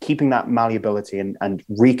keeping that malleability and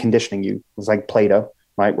reconditioning you. It's like Play-Doh,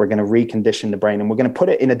 right? We're going to recondition the brain and we're going to put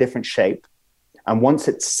it in a different shape. And once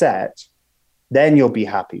it's set, then you'll be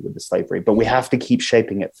happy with the slavery. But we have to keep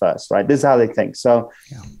shaping it first, right? This is how they think. So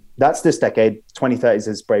that's this decade. 2030s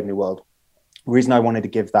is Brave New World. The reason I wanted to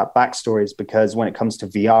give that backstory is because when it comes to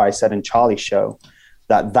VR, I said in Charlie's show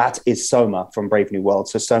that is Soma from Brave New World.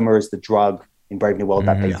 So Soma is the drug in Brave New World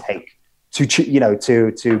that they take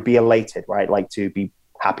to be elated, right? Like to be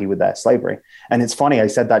happy with their slavery. And it's funny, I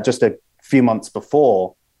said that just a few months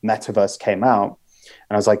before Metaverse came out.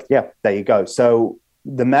 And I was like, yeah, there you go. So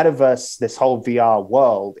the Metaverse, this whole VR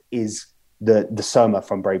world is the Soma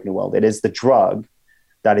from Brave New World. It is the drug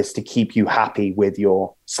that is to keep you happy with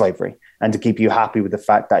your slavery and to keep you happy with the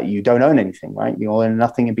fact that you don't own anything, right? You own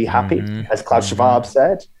nothing and be happy, as Klaus Schwab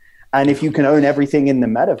said. And if you can own everything in the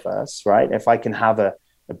Metaverse, right? If I can have a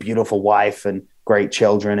beautiful wife and great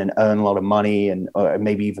children and earn a lot of money and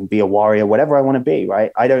maybe even be a warrior, whatever I want to be,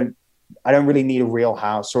 right? I don't really need a real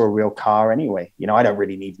house or a real car anyway. I don't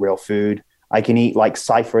really need real food. I can eat like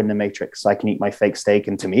Cypher in the Matrix. I can eat my fake steak,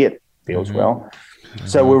 and to me it feels real.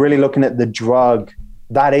 So we're really looking at the drug.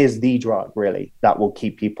 That is the drug, really, that will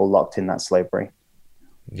keep people locked in that slavery.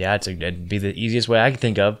 Yeah, it'd be the easiest way I can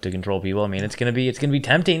think of to control people. I mean, it's gonna be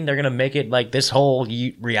tempting. They're gonna make it like this whole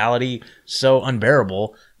reality so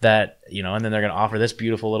unbearable that and then they're gonna offer this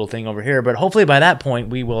beautiful little thing over here. But hopefully by that point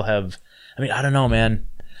we will have. I mean, I don't know, man.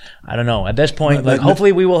 I don't know. At this point,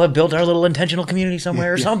 hopefully we will have built our little intentional community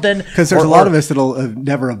somewhere or something. Because there's a lot of us that'll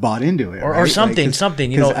never have bought into it, or something.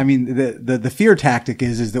 I mean, the fear tactic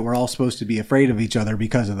is that we're all supposed to be afraid of each other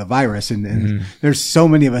because of the virus, and there's so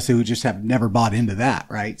many of us who just have never bought into that,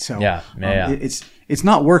 right? So it's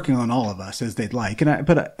not working on all of us as they'd like. And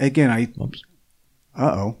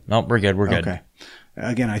Nope, we're good. Okay.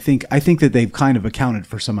 Again, I think that they've kind of accounted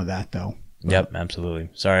for some of that, though. But. Yep, absolutely.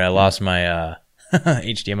 Sorry, I lost my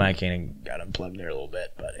HDMI cable, got unplugged there a little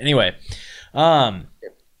bit, but anyway, I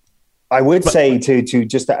would say to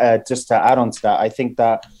just to add on to that, I think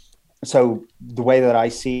that so the way that I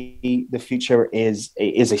see the future is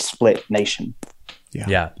a split nation.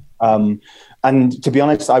 Yeah. And to be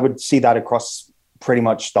honest, I would see that across pretty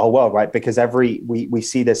much the whole world, right? Because we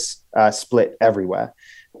see this split everywhere.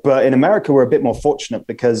 But in America, we're a bit more fortunate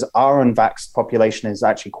because our unvaxxed population is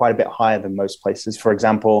actually quite a bit higher than most places. For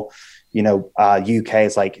example, UK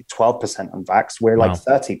is like 12% unvaxxed. We're like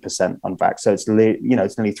 30% unvaxxed. So it's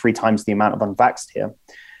nearly 3 times the amount of unvaxxed here.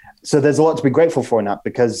 So there's a lot to be grateful for in that,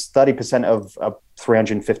 because 30% of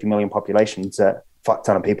 350 million population is a fuck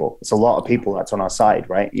ton of people. It's a lot of people that's on our side,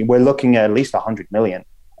 right? We're looking at least 100 million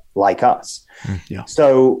like us. Yeah.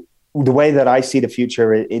 So the way that I see the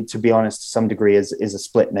future, to be honest, to some degree, is a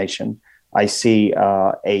split nation. I see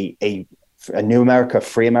a new America,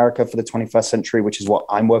 free America for the 21st century, which is what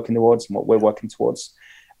I'm working towards and what we're working towards.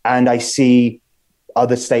 And I see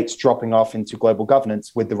other states dropping off into global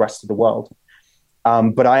governance with the rest of the world.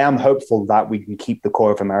 But I am hopeful that we can keep the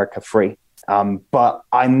core of America free. But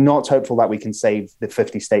I'm not hopeful that we can save the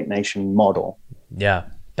 50-state nation model. Yeah.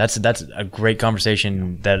 That's a great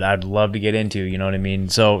conversation that I'd love to get into. You know what I mean?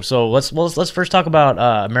 So let's first talk about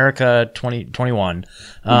America 2021.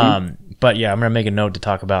 But yeah, I'm gonna make a note to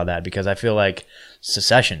talk about that, because I feel like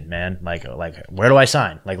secession, man. Like where do I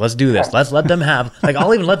sign? Like, let's do this. Let's let them have. Like,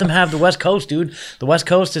 I'll even let them have the West Coast, dude. The West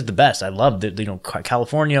Coast is the best. I love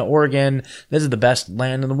California, Oregon. This is the best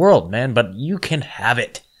land in the world, man. But you can have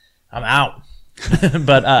it. I'm out.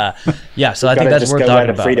 But yeah, so I think that's worth talking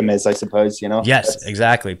about. Freedom is, I suppose, Yes,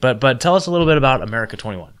 exactly. But tell us a little bit about America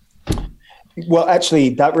 21. Well, actually,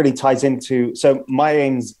 that really ties into. So my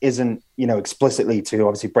aims isn't, explicitly to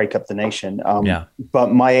obviously break up the nation.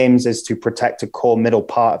 But my aims is to protect a core middle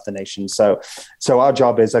part of the nation. So our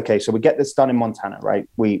job is, okay, so we get this done in Montana, right?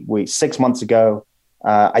 We 6 months ago,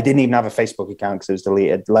 I didn't even have a Facebook account because it was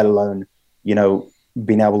deleted, let alone,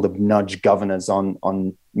 being able to nudge governors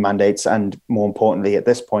on mandates, and more importantly at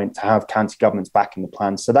this point to have county governments back in the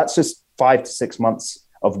plan. So that's just 5 to 6 months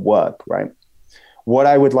of work, right? What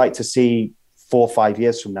I would like to see 4 or 5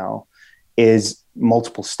 years from now is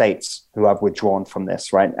multiple states who have withdrawn from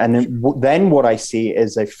this, right? And then what I see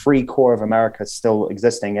is a free core of America still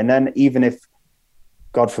existing. And then even if,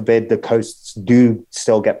 God forbid, the coasts do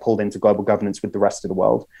still get pulled into global governance with the rest of the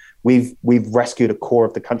world, we've rescued a core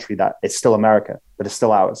of the country that is still America, that is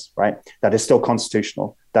still ours, right? That is still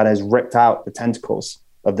constitutional, that has ripped out the tentacles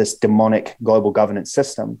of this demonic global governance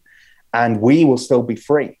system. And we will still be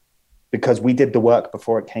free because we did the work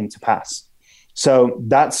before it came to pass. So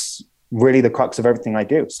that's really the crux of everything I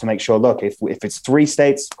do, is to make sure, look, if it's 3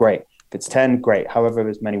 states, great. If it's 10, great. However,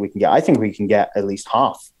 as many we can get. I think we can get at least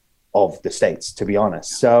half of the states, to be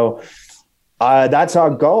honest. So that's our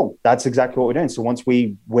goal. That's exactly what we're doing. So once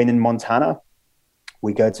we win in Montana,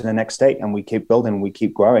 we go to the next state and we keep building, we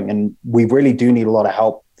keep growing. And we really do need a lot of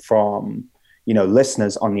help from,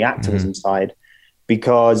 listeners on the activism side,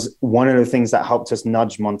 because one of the things that helped us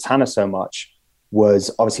nudge Montana so much was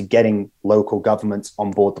obviously getting local governments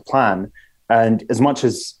on board the plan. And as much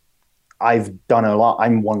as I've done a lot,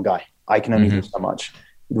 I'm one guy. I can only do so much.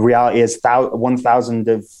 The reality is 1,000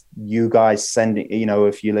 of you guys sending,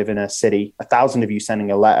 if you live in a city, 1,000 of you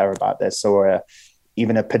sending a letter about this, or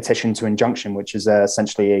even a petition to injunction, which is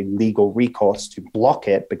essentially a legal recourse to block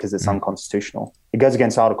it because it's unconstitutional. It goes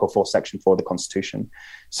against Article 4, Section 4 of the Constitution.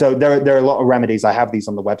 So there are a lot of remedies. I have these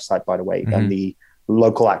on the website, by the way, and the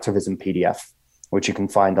local activism PDF, which you can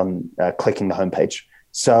find on clicking the homepage.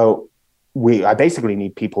 So I basically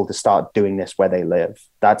need people to start doing this where they live.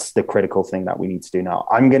 That's the critical thing that we need to do now.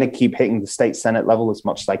 I'm going to keep hitting the state Senate level as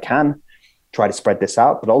much as I can, try to spread this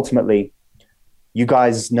out. But ultimately, you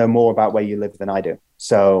guys know more about where you live than I do.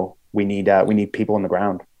 So we need people on the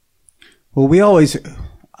ground. Well,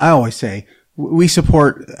 I always say, we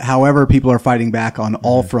support however people are fighting back on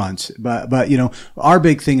all fronts. But, our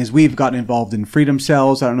big thing is we've gotten involved in Freedom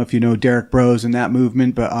Cells. I don't know if you know Derek Bros and that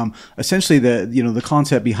movement, but, essentially the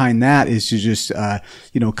concept behind that is to just,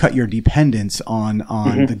 cut your dependence on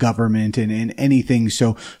the government and anything.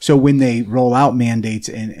 So when they roll out mandates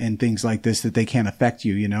and things like this, that they can't affect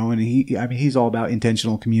you, and he's all about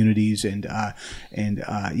intentional communities and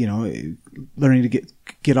learning to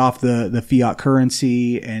get off the fiat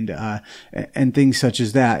currency and things such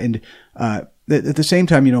as that. And at the same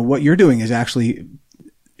time, what you're doing is actually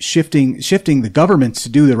shifting the governments to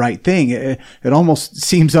do the right thing. It almost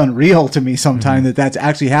seems unreal to me sometimes that that's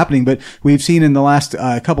actually happening. But we've seen in the last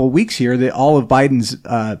couple of weeks here that all of Biden's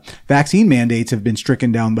vaccine mandates have been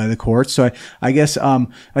stricken down by the courts. So I guess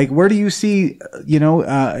where do you see,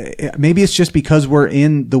 maybe it's just because we're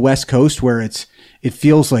in the West Coast where it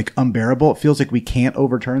feels like unbearable. It feels like we can't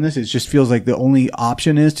overturn this. It just feels like the only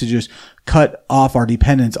option is to just cut off our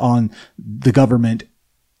dependence on the government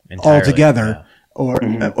entirely, altogether.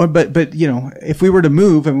 But you know, if we were to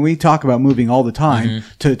move, and we talk about moving all the time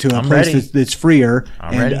to a place that's freer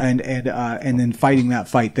and then fighting that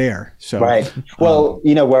fight there. So right. Well,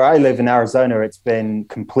 you know, where I live in Arizona, it's been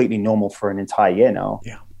completely normal for an entire year now.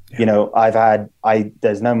 Yeah. You know,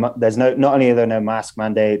 there's not only are there no mask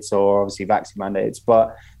mandates or obviously vaccine mandates,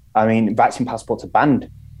 but I mean, vaccine passports are banned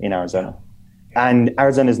in Arizona. And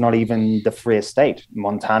Arizona is not even the freest state.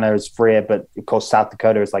 Montana is freer, but of course, South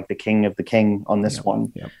Dakota is like the king of the king on this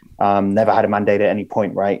one. Yep. Never had a mandate at any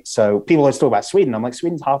point, right? So people always talk about Sweden. I'm like,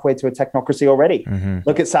 Sweden's halfway to a technocracy already.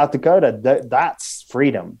 Look at South Dakota. That's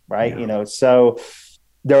freedom, right? Yeah. You know, so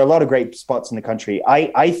there are a lot of great spots in the country.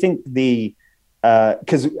 I think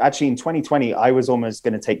because actually in 2020, I was almost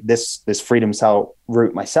going to take this freedom cell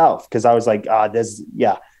route myself, because I was like,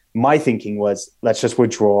 my thinking was, let's just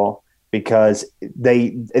withdraw, because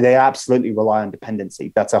they absolutely rely on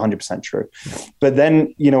dependency. That's 100% true. But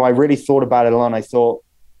then, you know, I really thought about it a lot, and I thought,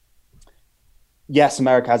 yes,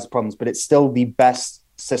 America has problems, but it's still the best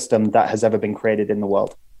system that has ever been created in the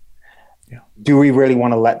world. Yeah. Do we really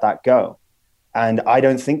want to let that go? And I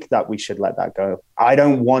don't think that we should let that go. I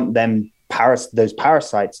don't want those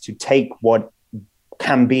parasites to take what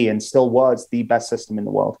can be and still was the best system in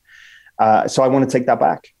the world. So I want to take that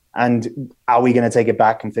back. And are we going to take it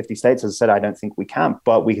back in 50 states? As I said, I don't think we can,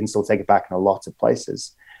 but we can still take it back in a lot of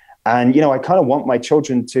places. And, you know, I kind of want my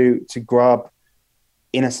children to grow up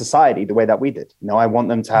in a society the way that we did. You know, I want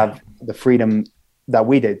them to have the freedom that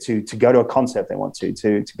we did to go to a concert if they want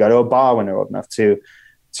to go to a bar when they're old enough, to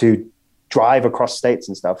drive across states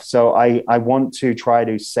and stuff. So I want to try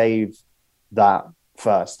to save that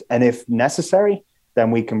first. And if necessary,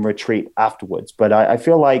 then we can retreat afterwards. But I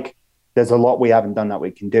feel like there's a lot we haven't done that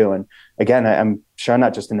we can do. And again, I'm showing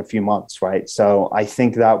that just in a few months, right? So I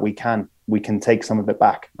think that we can take some of it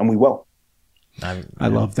back, and we will. I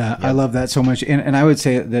love that. Yeah. I love that so much. And I would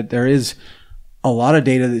say that there is a lot of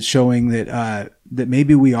data that's showing that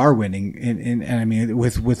maybe we are winning. And I mean,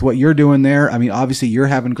 with what you're doing there, I mean, obviously you're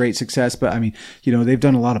having great success, but I mean, you know, they've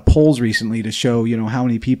done a lot of polls recently to show, you know, how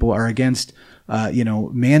many people are against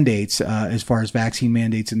mandates, as far as vaccine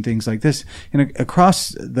mandates and things like this. And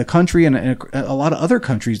across the country and a lot of other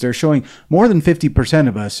countries, they're showing more than 50%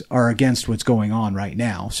 of us are against what's going on right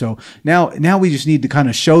now. So now we just need to kind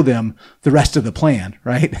of show them the rest of the plan,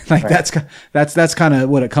 right? Like right. That's kind of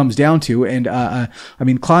what it comes down to. And, I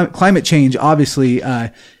mean, climate change obviously,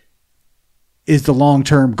 is the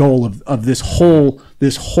long-term goal of this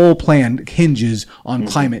whole plan hinges on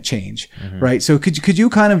climate change, right? So could you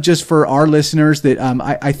kind of, just for our listeners that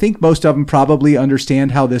I think most of them probably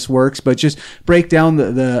understand how this works, but just break down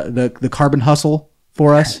the carbon hustle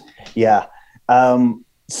for us? Yeah.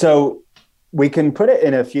 So we can put it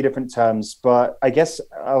in a few different terms, but I guess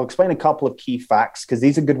I'll explain a couple of key facts, because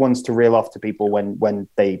these are good ones to reel off to people when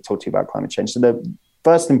they talk to you about climate change. So the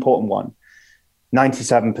first important one,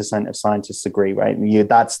 97% of scientists agree, right?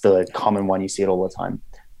 That's the common one. You see it all the time.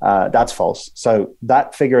 That's false. So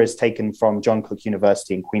that figure is taken from John Cook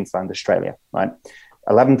University in Queensland, Australia, right?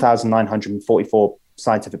 11,944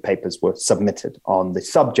 scientific papers were submitted on the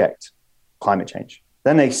subject climate change.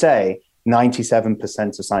 Then they say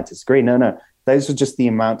 97% of scientists agree. No, those are just the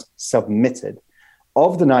amount submitted.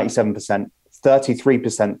 Of the 97%,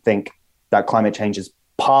 33% think that climate change is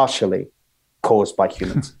partially caused by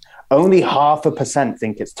humans. Only 0.5%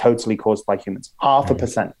 think it's totally caused by humans.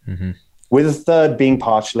 0.5%, with a third being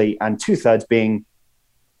partially and 2/3 being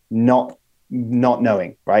not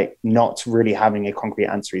knowing, right? Not really having a concrete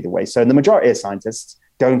answer either way. So the majority of scientists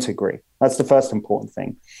don't agree. That's the first important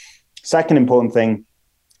thing. Second important thing,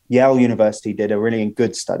 Yale University did a really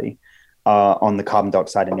good study on the carbon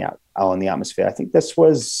dioxide in the atmosphere. I think this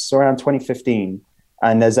was around 2015.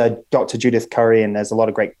 And there's a Dr. Judith Curry, and there's a lot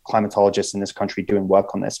of great climatologists in this country doing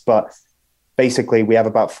work on this. But basically, we have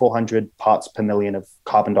about 400 parts per million of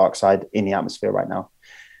carbon dioxide in the atmosphere right now.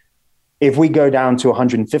 If we go down to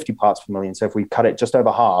 150 parts per million, so if we cut it just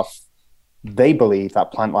over half, they believe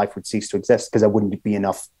that plant life would cease to exist, because there wouldn't be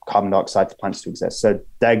enough carbon dioxide for plants to exist. So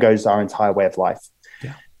there goes our entire way of life.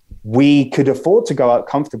 Yeah. We could afford to go out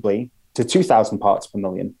comfortably to 2,000 parts per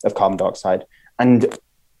million of carbon dioxide. And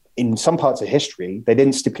in some parts of history, they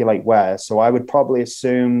didn't stipulate where. So I would probably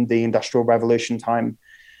assume the Industrial Revolution time,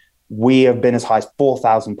 we have been as high as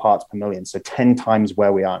 4,000 parts per million. So 10 times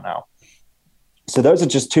where we are now. So those are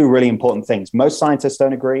just two really important things. Most scientists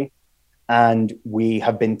don't agree. And we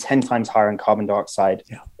have been 10 times higher in carbon dioxide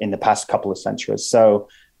in the past couple of centuries. So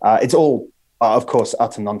it's all, of course,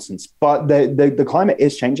 utter nonsense. But the climate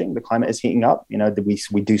is changing. The climate is heating up. You know,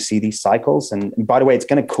 we do see these cycles. And by the way, it's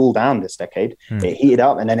going to cool down this decade. It heated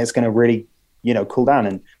up, and then it's going to really, cool down.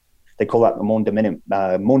 And They call that the Maunder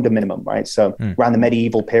minimum, right? So around the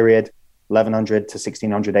medieval period, 1100 to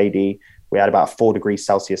 1600 AD, we had about 4 degrees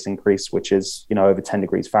Celsius increase, which is, over 10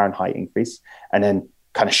 degrees Fahrenheit increase, and then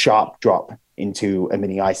kind of sharp drop into a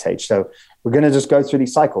mini ice age. So we're going to just go through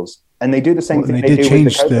these cycles. And they do the same thing. They did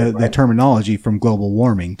change the terminology from global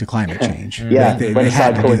warming to climate change. Yeah, when it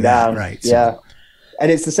started cooling down. Right. Yeah. So. And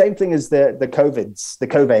it's the same thing as the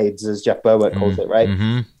COVIDs, as Jeff Berwick calls it, right?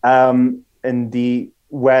 And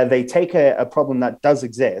where they take a problem that does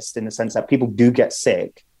exist in the sense that people do get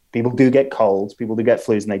sick, people do get colds, people do get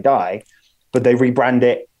flus and they die, but they rebrand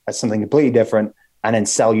it as something completely different and then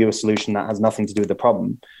sell you a solution that has nothing to do with the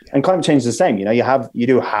problem. Yeah. And climate change is the same. You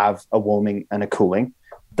do have a warming and a cooling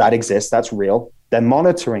that exists. That's real. They're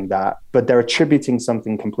monitoring that, but they're attributing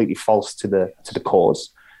something completely false to the cause.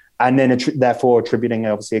 And then therefore attributing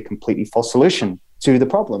obviously a completely false solution to the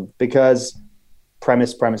problem, because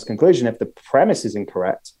premise, conclusion. If the premise is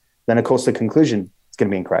incorrect, then of course the conclusion is going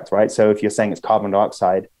to be incorrect, right? So if you're saying it's carbon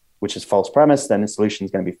dioxide, which is false premise, then the solution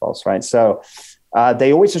is going to be false, right? So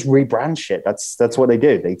they always just rebrand shit. That's what they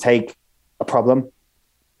do. They take a problem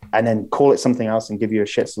and then call it something else and give you a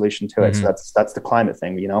shit solution to it. So that's the climate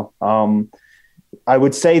thing, I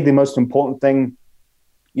would say the most important thing,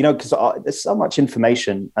 because there's so much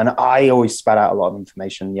information, and I always spat out a lot of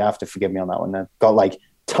information. You have to forgive me on that one. I've got like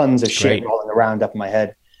tons of shit rolling around up in my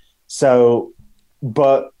head. So,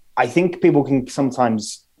 but I think people can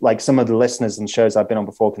sometimes, like some of the listeners and shows I've been on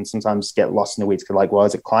before, can sometimes get lost in the weeds. Like, well,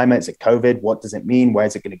 is it climate? Is it COVID? What does it mean? Where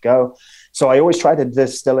is it going to go? So I always try to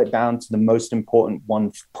distill it down to the most important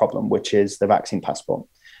one problem, which is the vaccine passport.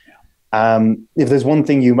 If there's one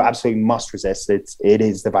thing you absolutely must resist, it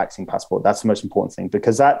is the vaccine passport. That's the most important thing,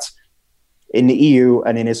 because that's in the EU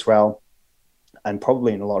and in Israel and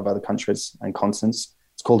probably in a lot of other countries and continents.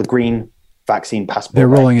 It's called a green vaccine passport. They're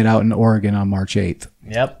rolling it out in Oregon on March 8th.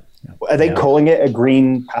 Yep. Are they calling it a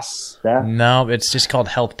green pass there? No, it's just called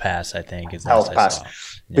Health Pass, I think. Is Health Pass.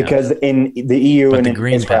 Yeah. Because in the EU and in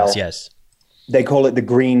Green Israel, Pass, yes, they call it the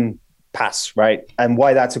Green Pass, right? And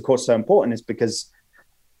why that's, of course, so important is because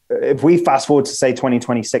if we fast forward to, say,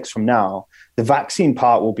 2026 from now, the vaccine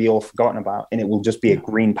part will be all forgotten about, and it will just be a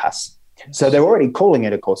Green Pass. So they're already calling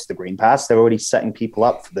it, of course, the Green Pass. They're already setting people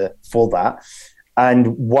up for that.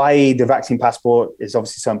 And why the vaccine passport is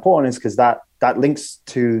obviously so important is because that links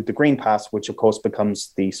to the Green Pass, which of course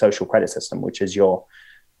becomes the social credit system, which is your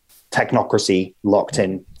technocracy locked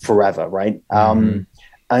in forever, right? And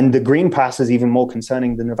the Green Pass is even more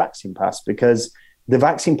concerning than the vaccine pass, because the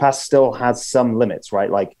vaccine pass still has some limits,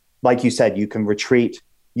 right? Like you said, you can retreat.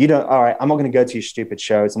 All right, I'm not going to go to your stupid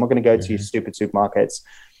shows. I'm not going to go to your stupid supermarkets.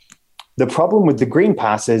 The problem with the Green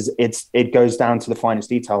Pass is it goes down to the finest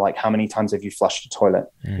detail, like how many times have you flushed the toilet?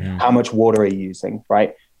 How much water are you using,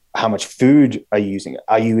 right? How much food are you using?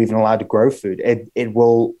 Are you even allowed to grow food? It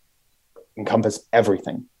will encompass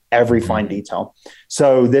everything, every fine detail.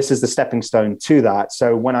 So this is the stepping stone to that.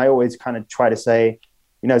 So when I always kind of try to say,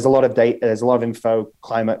 there's a lot of data, there's a lot of info,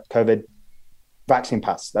 climate, COVID, vaccine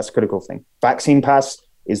pass, that's a critical thing. Vaccine pass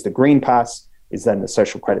is the Green Pass, is then the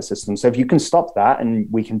social credit system. So if you can stop that and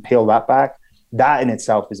we can peel that back, that in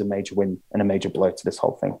itself is a major win and a major blow to this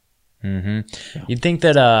whole thing. You'd think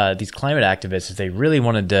that these climate activists, if they really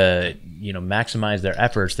wanted to, maximize their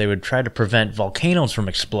efforts, they would try to prevent volcanoes from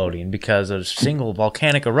exploding, because a single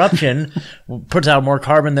volcanic eruption puts out more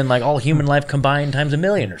carbon than like all human life combined times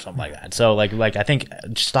 1,000,000 or something like that. So like I think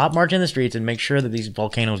stop marching the streets and make sure that these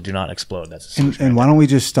volcanoes do not explode. That's and why don't we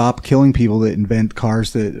just stop killing people that invent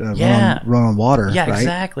cars that run on water? Yeah, right?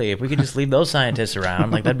 Exactly. If we could just leave those scientists around,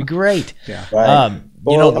 that'd be great. Yeah. Right.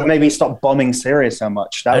 Or maybe stop bombing Syria so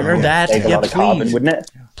much. That would save a lot of carbon, wouldn't it?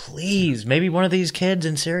 Please, maybe one of these kids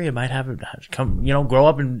in Syria might have come, grow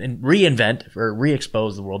up and reinvent or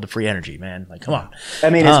re-expose the world to free energy, man. Like, come on. I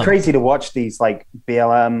mean, it's crazy to watch these like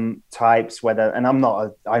BLM types. And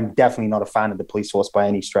I'm definitely not a fan of the police force by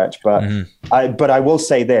any stretch. But I will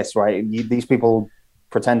say this, right? These people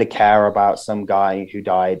pretend to care about some guy who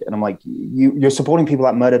died, and I'm like, you're supporting people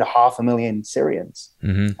that murdered 500,000 Syrians,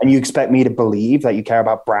 and you expect me to believe that you care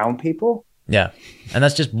about brown people? Yeah, and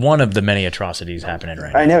that's just one of the many atrocities happening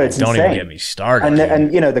right now. I know, it's Don't insane. Even get me started.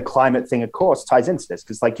 And the climate thing, of course, ties into this,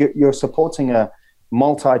 because like you're supporting a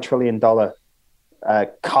multi-trillion-dollar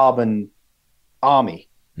carbon army,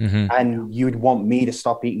 and you'd want me to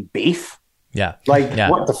stop eating beef? Yeah. Like,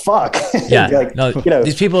 what the fuck? Yeah. Like, no,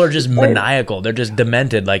 these people are just maniacal. They're just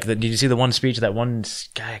demented. Like, did you see the one speech that one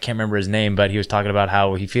guy, I can't remember his name, but he was talking about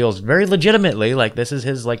how he feels very legitimately like this is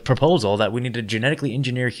his like proposal that we need to genetically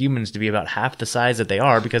engineer humans to be about half the size that they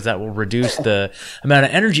are, because that will reduce the amount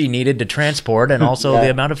of energy needed to transport and also the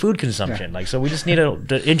amount of food consumption. Like, so we just need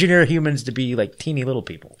to engineer humans to be like teeny little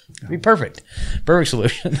people. It'd be perfect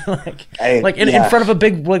solution. in front of a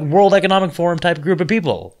big like World Economic Forum type group of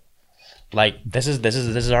people. Like, this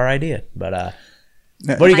is our idea. But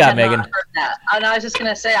what do you got, Megan? Not heard that. And I was just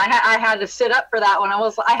gonna say I had to sit up for that one.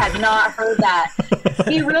 I had not heard that.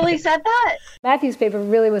 He really said that. Matthew's paper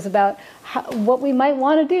really was about what we might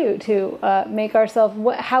want to do to make ourselves,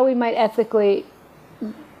 how we might ethically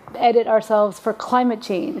edit ourselves for climate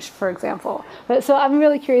change, for example. So I'm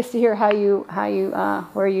really curious to hear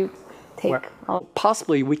where you take.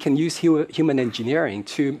 Possibly we can use human engineering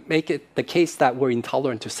to make it the case that we're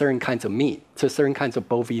intolerant to certain kinds of meat, to certain kinds of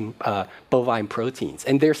bovine proteins.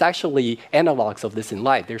 And there's actually analogs of this in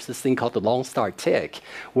life. There's this thing called the Lone Star tick,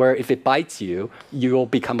 where if it bites you, you'll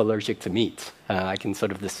become allergic to meat. I can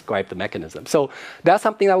sort of describe the mechanism. So that's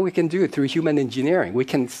something that we can do through human engineering. We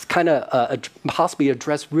can kind of possibly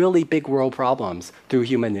address really big world problems through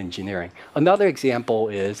human engineering. Another example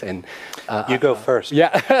is, you go first.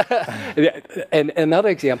 Yeah. And another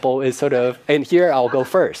example is sort of, and here I'll go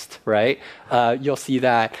first, right? You'll see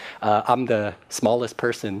that I'm the smallest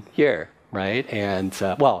person here, right? And Amy's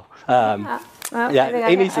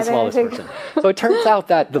the smallest person. So it turns out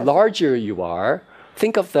that the larger you are,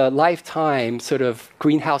 think of the lifetime sort of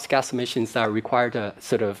greenhouse gas emissions that are required to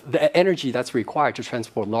sort of, the energy that's required to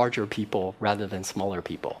transport larger people rather than smaller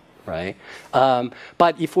people. Right,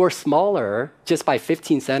 but if we're smaller, just by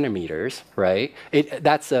 15 centimeters, right?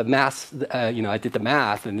 That's a mass. I did the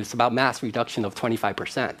math, and it's about mass reduction of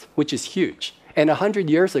 25%, which is huge. And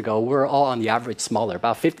 100 years ago, we're all on the average smaller,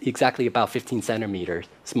 exactly about 15 centimeters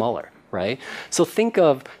smaller, right? So think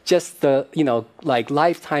of just the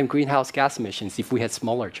lifetime greenhouse gas emissions if we had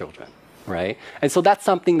smaller children. Right, and so that's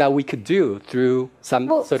something that we could do through some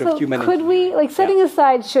sort of human. Could we, setting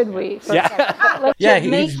aside, should we?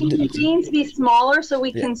 Making the genes be smaller so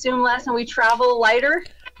we consume less and we travel lighter.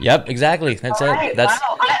 Yep, exactly. That's it. That's.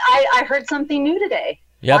 Wow. I heard something new today.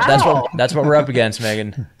 Yep, wow. That's what we're up against,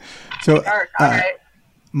 Megan. So, all right.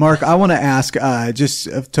 Mark, I want to ask, just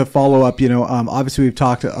to follow up, obviously we've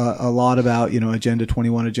talked a lot about, Agenda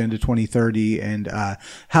 21, Agenda 2030, and,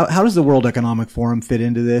 how does the World Economic Forum fit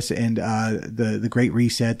into this, and, the Great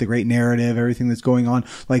Reset, the Great Narrative, everything that's going on?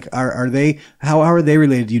 Like, how are they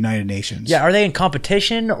related to United Nations? Yeah. Are they in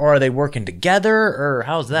competition, or are they working together, or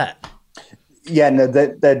how's that? Yeah, no,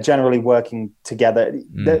 they're generally working together.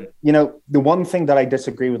 The one thing that I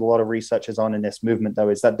disagree with a lot of researchers on in this movement, though,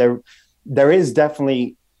 is that there is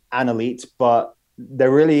definitely an elite, but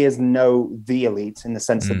there really is the elite in the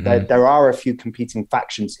sense that there are a few competing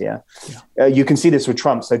factions here. Yeah. You can see this with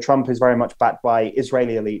Trump. So Trump is very much backed by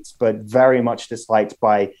Israeli elites, but very much disliked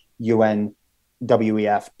by UN,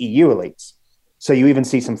 WEF, EU elites. So you even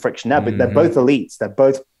see some friction there, but they're both elites. They're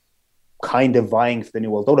both kind of vying for the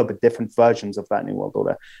New World Order, but different versions of that New World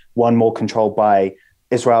Order. One more controlled by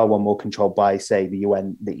Israel, one more controlled by, say, the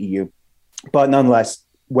UN, the EU. But nonetheless,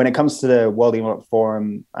 when it comes to the World Economic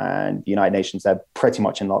Forum and the United Nations, they're pretty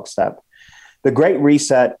much in lockstep. The Great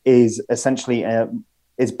Reset is essentially,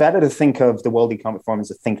 it's better to think of the World Economic Forum as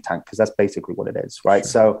a think tank, because that's basically what it is, right?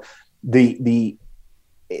 Sure. So the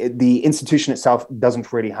institution itself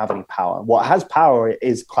doesn't really have any power. What has power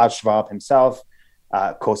is Klaus Schwab himself,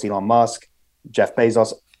 of course, Elon Musk, Jeff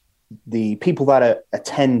Bezos. The people that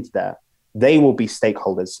attend there, they will be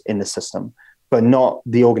stakeholders in the system, but not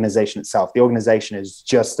the organization itself. The organization is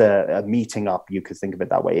just a meeting up. You could think of it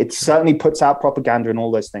that way. It certainly puts out propaganda and all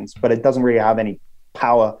those things, but it doesn't really have any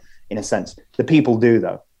power in a sense. The people do,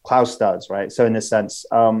 though. Klaus does, right? So in this sense,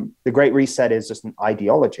 the Great Reset is just an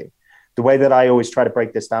ideology. The way that I always try to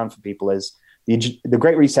break this down for people is the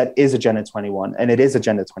Great Reset is Agenda 21, and it is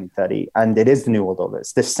Agenda 2030, and it is the New World Order.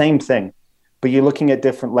 It's the same thing, but you're looking at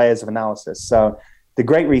different layers of analysis. So the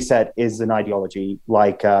Great Reset is an ideology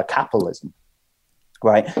like capitalism.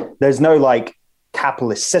 Right? There's no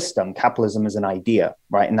capitalist system. Capitalism is an idea,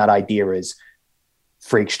 right? And that idea is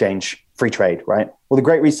free exchange, free trade, right? Well, the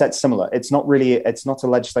Great Reset's similar. It's not a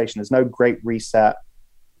legislation. There's no Great Reset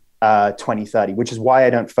 2030, which is why I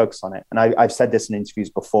don't focus on it. And I've said this in interviews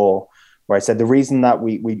before, where I said the reason that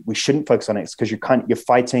we shouldn't focus on it is because you're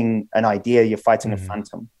fighting an idea, you're fighting a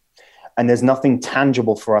phantom. And there's nothing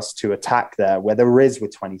tangible for us to attack there, where there is with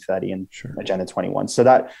 2030 and Agenda 21.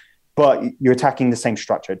 But you're attacking the same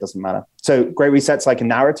structure. It doesn't matter. So Great Reset's like a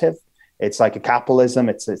narrative. It's like a capitalism.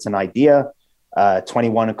 It's an idea.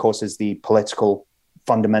 21, of course, is the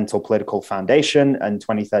fundamental political foundation, and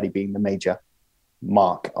 2030 being the major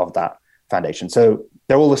mark of that foundation. So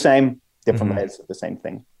they're all the same, different layers of the same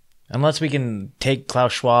thing. Unless we can take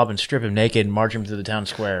Klaus Schwab and strip him naked and march him to the town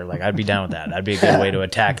square, like I'd be down with that. That'd be a good way to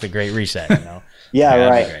attack the Great Reset, you know? Yeah,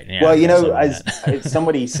 right. Yeah, well, as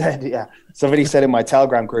somebody said in my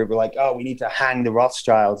Telegram group, we're like, oh, we need to hang the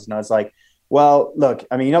Rothschilds. And I was like, well, look,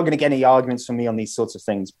 I mean, you're not going to get any arguments from me on these sorts of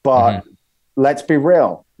things, but let's be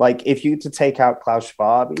real. Like, if you to take out Klaus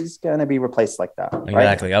Schwab, he's going to be replaced like that. Right?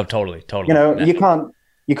 Exactly. Oh, totally. You know,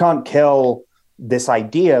 you can't kill this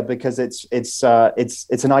idea because it's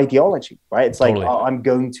an ideology, right? It's like, oh, I'm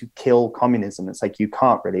going to kill communism. It's like, you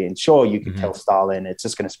can't really, and sure, you could kill Stalin. It's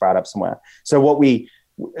just going to sprout up somewhere. So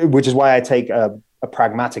which is why I take a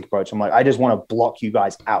pragmatic approach. I'm like, I just want to block you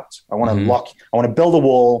guys out. I want to build a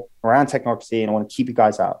wall around technocracy, and I want to keep you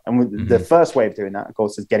guys out. And the first way of doing that, of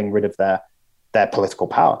course, is getting rid of their political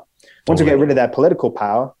power. Once we get rid of their political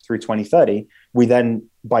power through 2030, we then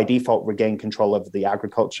by default regain control over the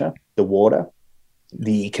agriculture, the water,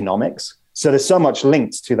 the economics. So there's so much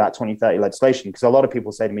linked to that 2030 legislation, because a lot of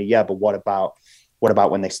people say to me, yeah, but what about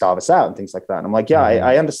when they starve us out and things like that? And I'm like, yeah,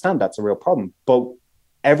 I understand that's a real problem, but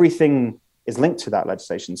everything is linked to that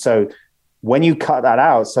legislation. So when you cut that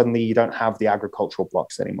out, suddenly you don't have the agricultural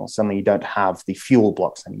blocks anymore. Suddenly you don't have the fuel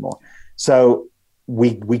blocks anymore. So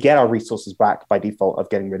we get our resources back by default of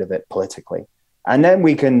getting rid of it politically. And then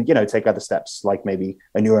we can, take other steps, like maybe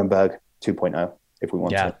a Nuremberg 2.0 if we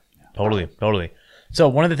want to. Yeah, totally. So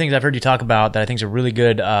one of the things I've heard you talk about that I think is a really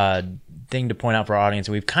good thing to point out for our audience,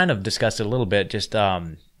 and we've kind of discussed it a little bit, just,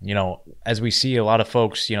 as we see a lot of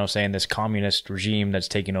folks, saying this communist regime that's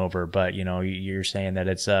taking over, but, you're saying that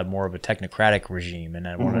it's more of a technocratic regime. And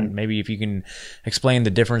I want to maybe if you can explain the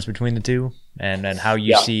difference between the two and how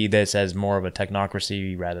you see this as more of a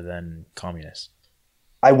technocracy rather than communist.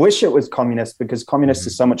 I wish it was communist, because communist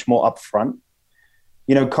is so much more upfront.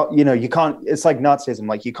 You can't, it's like Nazism,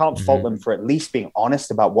 like you can't fault them for at least being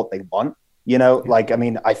honest about what they want, like, I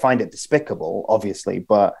mean, I find it despicable, obviously,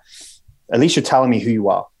 but at least you're telling me who you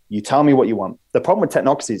are. You tell me what you want. The problem with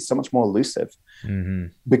technocracy is so much more elusive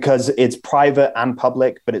because it's private and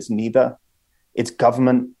public, but it's neither. It's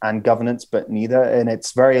government and governance, but neither. And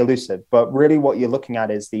it's very elusive. But really what you're looking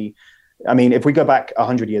at is if we go back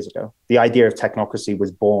 100 years ago, the idea of technocracy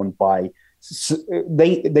was born by,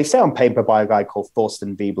 they say on paper, by a guy called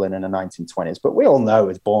Thorstein Veblen in the 1920s, but we all know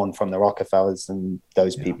it's born from the Rockefellers and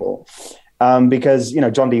those people. Because,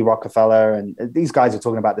 John D. Rockefeller and these guys are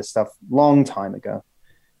talking about this stuff long time ago.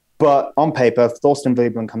 But on paper, Thorstein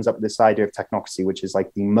Veblen comes up with this idea of technocracy, which is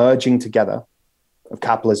like the merging together of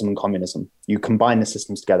capitalism and communism. You combine the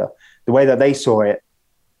systems together. The way that they saw it,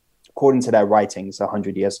 according to their writings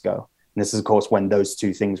 100 years ago, and this is, of course, when those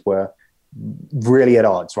two things were really at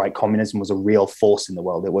odds, right? Communism was a real force in the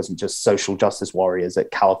world. It wasn't just social justice warriors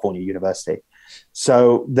at California University.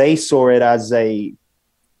 So they saw it as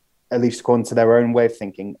at least according to their own way of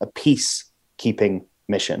thinking, a peacekeeping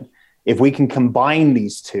mission. If we can combine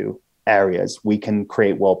these two areas, we can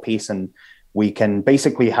create world peace, and we can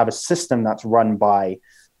basically have a system that's run by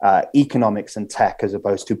economics and tech as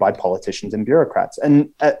opposed to by politicians and bureaucrats. And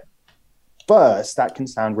at first, that can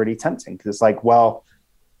sound really tempting, because it's like, well,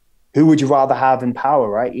 who would you rather have in power,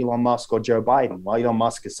 right? Elon Musk or Joe Biden? Well, Elon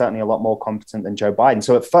Musk is certainly a lot more competent than Joe Biden.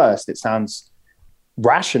 So at first, it sounds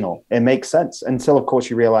rational. It makes sense until, of course,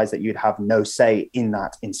 you realize that you'd have no say in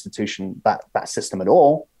that institution, that system at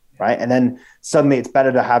all, right? And then suddenly it's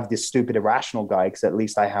better to have this stupid, irrational guy, because at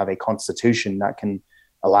least I have a constitution that can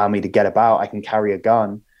allow me to get about. I can carry a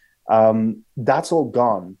gun. That's all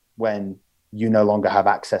gone when you no longer have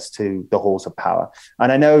access to the halls of power. And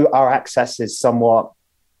I know our access is somewhat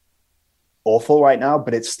awful right now,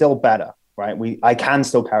 but it's still better, right? I can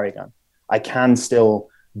still carry a gun. I can still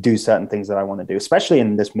do certain things that I want to do, especially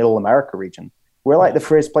in this middle America region. We're like the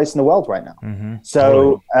freest place in the world right now.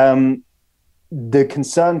 So the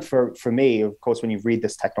concern for me, of course, when you read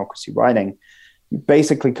this technocracy writing, you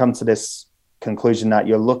basically come to this conclusion that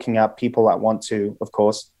you're looking at people that want to, of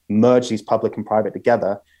course, merge these public and private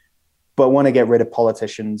together, but want to get rid of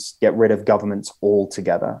politicians, get rid of governments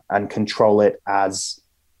altogether, and control it as,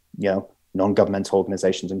 non-governmental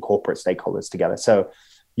organizations and corporate stakeholders together. So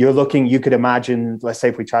you could imagine, let's say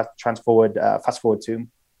if we fast forward to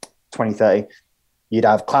 2030, you'd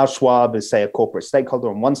have Klaus Schwab as, say, a corporate stakeholder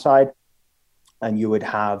on one side, and you would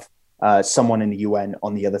have someone in the UN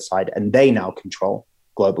on the other side, and they now control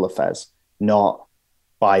global affairs, not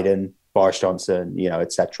Biden, Boris Johnson,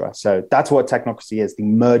 et cetera. So that's what technocracy is, the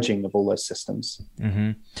merging of all those systems.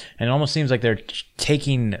 And it almost seems like they're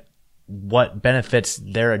taking what benefits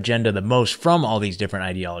their agenda the most from all these different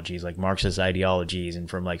ideologies, like Marxist ideologies and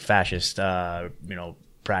from like fascist,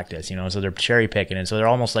 practice, so they're cherry picking. And so they're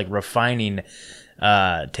almost like refining,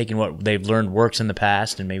 taking what they've learned works in the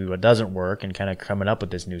past and maybe what doesn't work and kind of coming up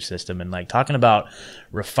with this new system. And like talking about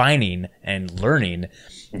refining and learning,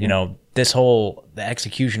 the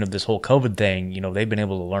execution of this whole COVID thing, they've been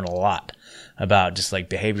able to learn a lot about just like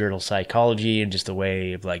behavioral psychology and just the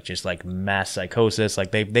way of like just like mass psychosis.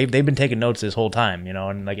 Like they've been taking notes this whole time,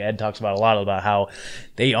 and like Ed talks about a lot about how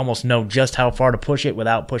they almost know just how far to push it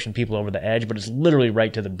without pushing people over the edge, but it's literally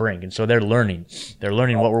right to the brink. And so they're learning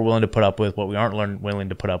what we're willing to put up with, what we aren't willing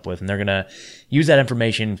to put up with, and they're gonna use that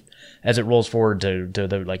information as it rolls forward to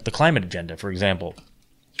the climate agenda, for example.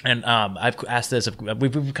 And I've asked this,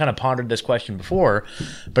 we've kind of pondered this question before,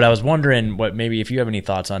 but I was wondering if you have any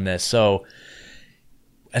thoughts on this. So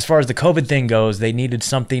as far as the COVID thing goes, they needed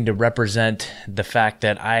something to represent the fact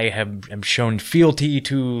that I am shown fealty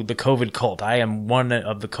to the COVID cult. I am one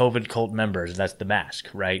of the COVID cult members. That's the mask,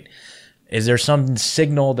 right? Is there some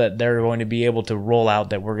signal that they're going to be able to roll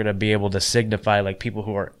out that we're going to be able to signify like people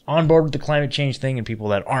who are on board with the climate change thing and people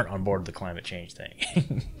that aren't on board with the climate change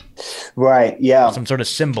thing? Right. Yeah. Some sort of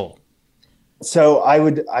symbol. So I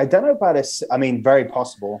don't know about this. I mean, very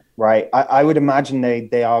possible, right? I would imagine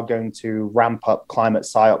they are going to ramp up climate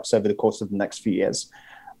psyops over the course of the next few years.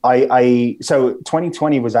 So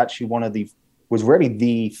 2020 was actually was really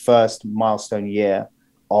the first milestone year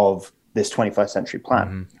of this 21st century plan.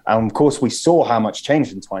 Mm-hmm. And of course, we saw how much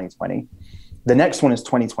changed in 2020. The next one is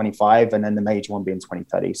 2025, and then the major one being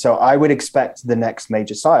 2030. So I would expect the next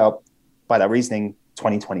major psyop, by that reasoning,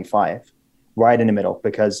 2025. Right in the middle,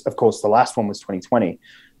 because of course the last one was 2020.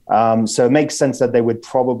 So it makes sense that they would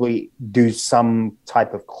probably do some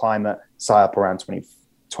type of climate psyop around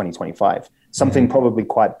 2025, something probably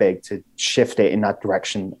quite big to shift it in that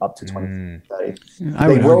direction up to 2030.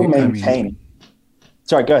 They will maintain.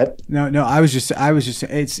 Sorry, go ahead. No, I was just,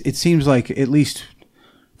 it seems like, at least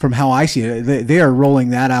from how I see it, they are rolling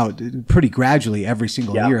that out pretty gradually every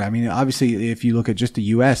single year. I mean, obviously, if you look at just the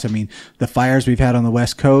U.S., I mean, the fires we've had on the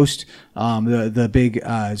West Coast, the big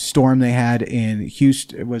storm they had in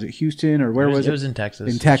Houston, was it Houston or where was it? It was in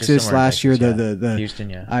Texas. In Texas last year. The Houston,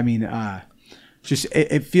 yeah. I mean, just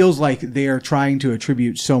it feels like they are trying to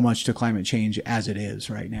attribute so much to climate change as it is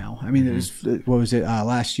right now. I mean, it was, what was it,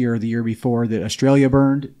 last year or the year before that Australia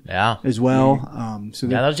burned as well. So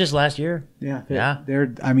that was just last year.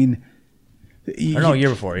 They're I mean, no, year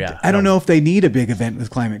before. Yeah. I don't know if they need a big event with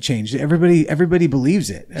climate change. Everybody believes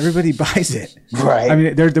it. Everybody buys it. Right. I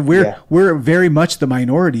mean, we're very much the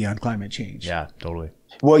minority on climate change. Yeah, totally.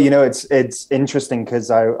 Well, it's interesting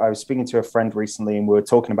because I was speaking to a friend recently and we were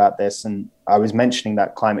talking about this, and I was mentioning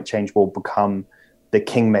that climate change will become the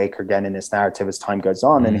kingmaker again in this narrative as time goes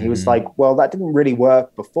on. And he was like, well, that didn't really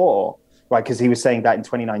work before, right? Because he was saying that in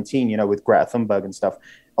 2019, with Greta Thunberg and stuff,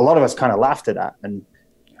 a lot of us kind of laughed at that and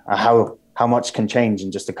how much can change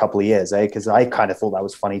in just a couple of years, Because I kind of thought that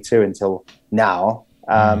was funny too until now.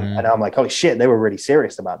 And I'm like, holy shit, they were really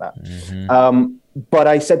serious about that. But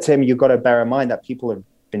I said to him, you've got to bear in mind that people have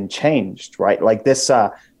been changed, right? Like this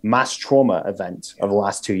mass trauma event of the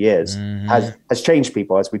last 2 years has changed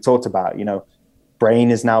people, as we talked about. Brain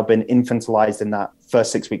has now been infantilized in that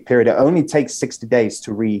first 6-week period. It only takes 60 days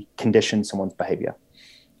to recondition someone's behavior.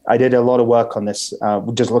 I did a lot of work on this,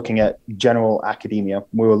 just looking at general academia.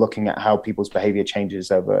 We were looking at how people's behavior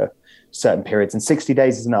changes over certain periods, and 60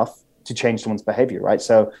 days is enough to change someone's behavior, right?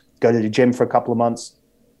 So go to the gym for a couple of months.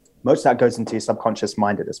 Most of that goes into your subconscious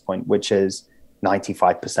mind at this point, which is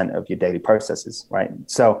 95% of your daily processes, right?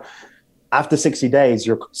 So after 60 days,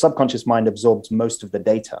 your subconscious mind absorbs most of the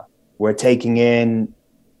data. We're taking in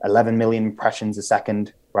 11 million impressions a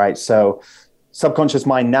second, right? So subconscious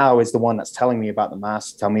mind now is the one that's telling me about the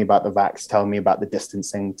mask, telling me about the vax, telling me about the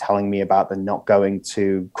distancing, telling me about the not going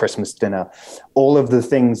to Christmas dinner. All of the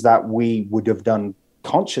things that we would have done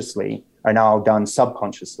consciously are now done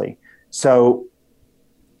subconsciously. So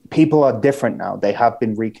people are different now. They have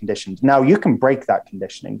been reconditioned. Now you can break that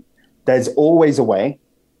conditioning. There's always a way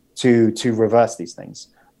to reverse these things.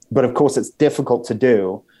 But of course, it's difficult to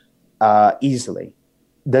do easily.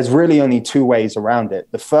 There's really only two ways around it.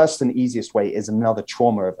 The first and easiest way is another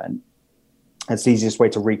trauma event. It's the easiest way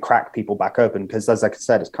to re-crack people back open because, as I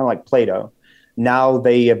said, it's kind of like Play-Doh. Now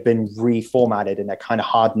they have been reformatted and they're kind of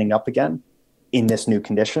hardening up again in this new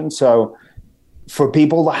condition. So for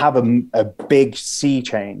people to have a big sea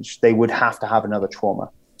change, they would have to have another trauma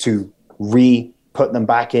to put them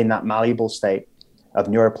back in that malleable state of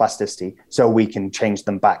neuroplasticity so we can change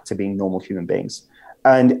them back to being normal human beings.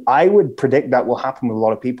 And I would predict that will happen with a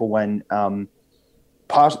lot of people when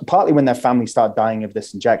partly when their families start dying of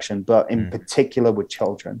this injection, but in particular with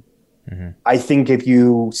children. I think if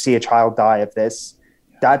you see a child die of this,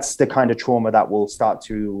 that's the kind of trauma that will start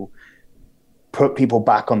to put people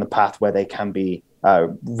back on the path where they can be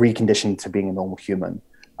reconditioned to being a normal human.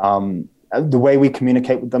 The way we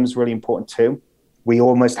communicate with them is really important too. We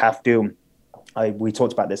almost have to, we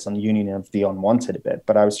talked about this on Union of the Unwanted a bit,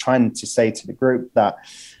 but I was trying to say to the group that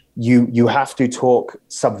you have to talk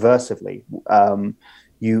subversively,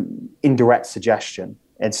 indirect suggestion.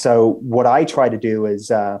 And so what I try to do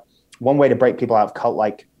is, one way to break people out of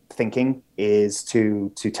cult-like thinking is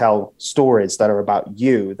to tell stories that are about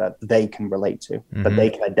you that they can relate to, that they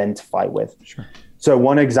can identify with. Sure. So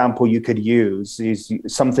one example you could use is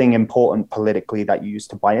something important politically that you used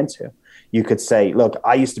to buy into. You could say, look,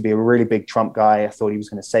 I used to be a really big Trump guy. I thought he was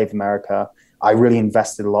going to save America. I really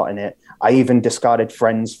invested a lot in it. I even discarded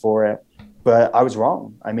friends for it, but I was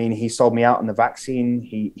wrong. I mean, he sold me out on the vaccine.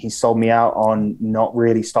 He sold me out on not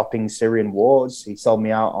really stopping Syrian wars. He sold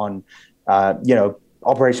me out on,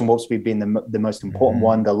 Operation Warp Speed being the most important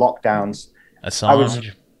one, the lockdowns.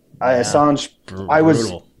 Assange.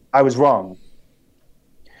 I was wrong.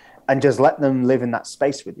 And just let them live in that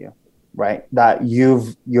space with you, right? That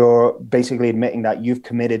you're basically admitting that you've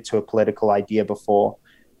committed to a political idea before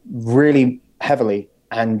really heavily,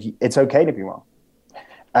 and it's okay to be wrong.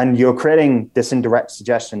 And you're creating this indirect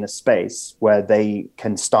suggestion, this space where they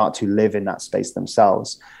can start to live in that space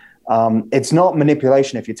themselves. It's not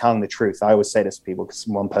manipulation if you're telling the truth. I always say this to people because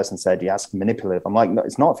one person said, yeah, it's manipulative. I'm like, no,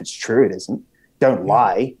 it's not. If it's true, it isn't. Don't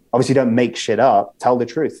lie. Obviously, don't make shit up. Tell the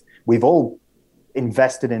truth. We've all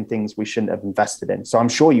invested in things we shouldn't have invested in. So I'm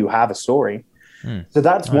sure you have a story. So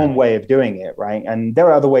that's one way of doing it, right? And there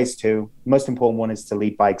are other ways too. Most important one is to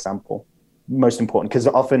lead by example. Most important, because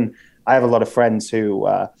often I have a lot of friends who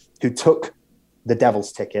took the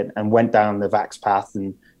devil's ticket and went down the vax path,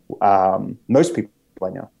 and most people I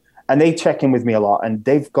know, and they check in with me a lot, and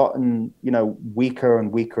they've gotten weaker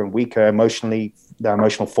and weaker and weaker emotionally. Their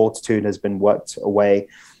emotional fortitude has been worked away.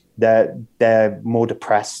 They're more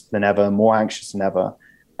depressed than ever, more anxious than ever.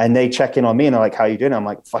 And they check in on me and they're like, how are you doing? I'm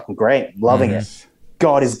like, fucking great. I'm loving it.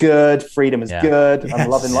 God is good. Freedom is good. Yes. I'm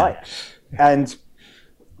loving life. And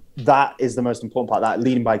that is the most important part, that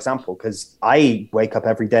leading by example, because I wake up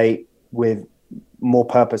every day with more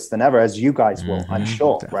purpose than ever, as you guys will, I'm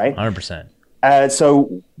sure, right? 100%.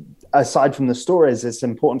 So aside from the stories, it's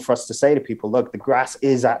important for us to say to people, look, the grass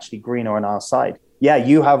is actually greener on our side. Yeah,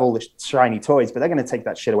 you have all the shiny toys, but they're going to take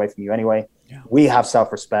that shit away from you anyway. Yeah. We have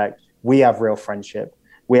self-respect. We have real friendship.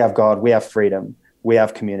 We have God. We have freedom. We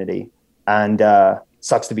have community. And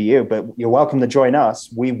sucks to be you, but you're welcome to join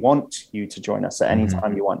us. We want you to join us at any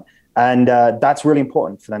time you want. And that's really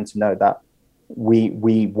important for them to know, that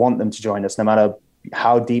we want them to join us, no matter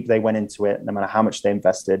how deep they went into it, no matter how much they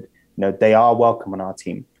invested. They are welcome on our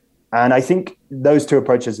team. And I think those two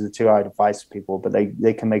approaches are the two I'd advise people, but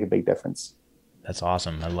they can make a big difference. That's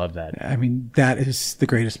awesome. I love that. I mean, that is the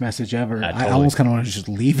greatest message ever. Totally. I almost kind of want to just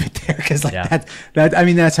leave it there, because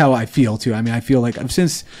that's how I feel too. I mean, I feel like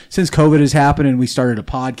since COVID has happened and we started a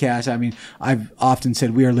podcast, I mean, I've often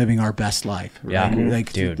said we are living our best life. Right? Yeah,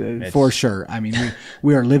 dude, for sure. I mean,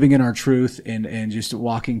 we are living in our truth and just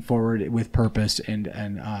walking forward with purpose, and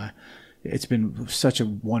it's been such a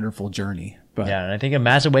wonderful journey. But yeah, and I think a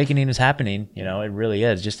mass awakening is happening. It really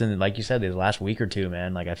is. Just in, like you said, the last week or two,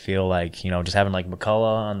 man. Like I feel like just having like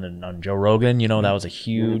McCullough on Joe Rogan. That was a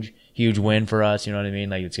huge win for us. You know what I mean?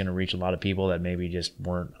 Like it's going to reach a lot of people that maybe just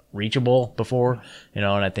weren't reachable before. And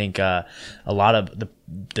I think a lot of the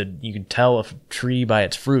you can tell a tree by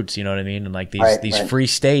its fruits. You know what I mean? And like these free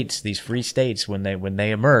states, when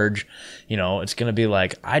they emerge, it's going to be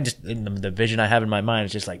like the vision I have in my mind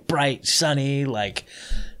is just like bright, sunny, like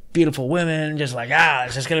beautiful women, just like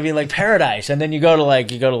it's just gonna be like paradise. And then you go to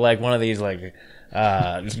one of these like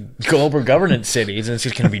global governance cities, and it's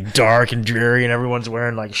just gonna be dark and dreary, and everyone's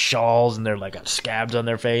wearing like shawls, and they're like got scabs on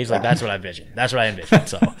their face. Like that's what I envision.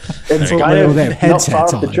 So it's kind of not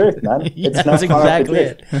far off the truth, man. It's not exactly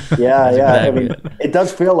it. Yeah. I mean, it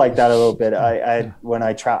does feel like that a little bit.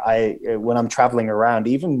 When I'm traveling around,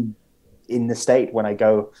 even in the state, when I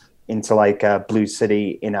go into like Blue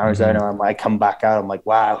City in Arizona, and I come back out, I'm like,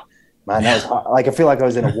 wow, man, that was hard. Like I feel like I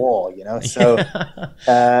was in a war, So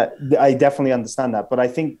I definitely understand that, but I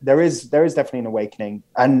think there is definitely an awakening,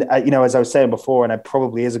 and as I was saying before, and it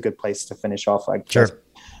probably is a good place to finish off.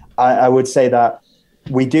 I would say that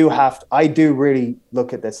I do really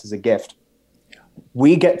look at this as a gift.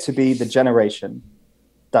 We get to be the generation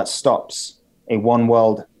that stops a one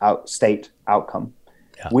world state outcome.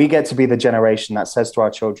 Yeah. We get to be the generation that says to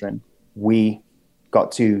our children, we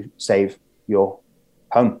got to save your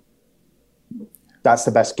home. That's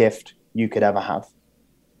the best gift you could ever have.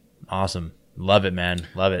 Awesome. Love it, man.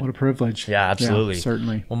 Love it. What a privilege. Yeah, absolutely. Yeah,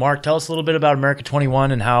 certainly. Well, Mark, tell us a little bit about America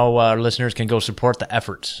 21 and how our listeners can go support the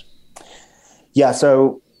efforts. Yeah,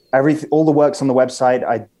 so all the work's on the website.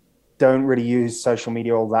 I don't really use social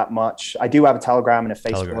media all that much. I do have a Telegram and a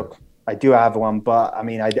Facebook. I do have one, but I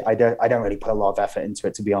mean, I don't really put a lot of effort into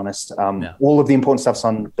it, to be honest. All of the important stuff's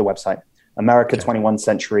on the website,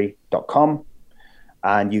 America21century.com.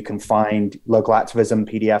 And you can find local activism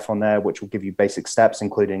PDF on there, which will give you basic steps,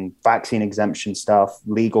 including vaccine exemption stuff,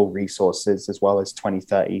 legal resources, as well as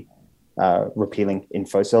 2030 repealing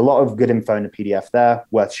info. So a lot of good info in the PDF there,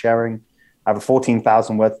 worth sharing. I have a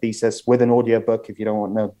 14,000 word thesis with an audiobook. If you don't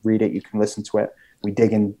want to read it, you can listen to it. We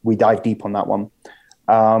dive deep on that one.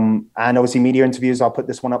 And obviously media interviews. I'll put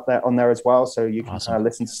this one up there on there as well. So you can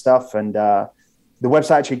listen to stuff. And the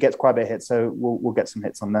website actually gets quite a bit of hits. So we'll get some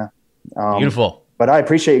hits on there. Beautiful. But I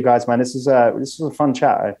appreciate you guys, man. This is a fun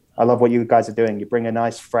chat. I love what you guys are doing. You bring a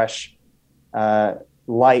nice, fresh,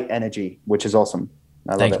 light energy, which is awesome.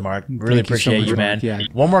 Thanks, Mark. Really appreciate you, man. Yeah.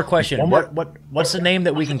 One more question. What's the name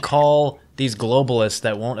that we can call these globalists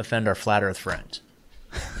that won't offend our flat Earth friends?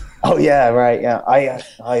 Oh yeah, right. Yeah, I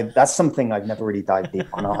that's something I've never really dived deep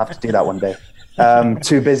on. I'll have to do that one day.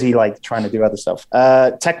 Too busy trying to do other stuff.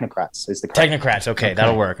 Technocrats is the technocrats. Okay,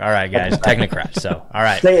 that'll work. All right, guys. Technocrats. So, all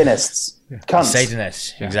right. Satanists. Cunts.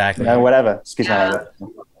 Satanists. Exactly. Whatever. Excuse me.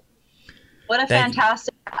 What a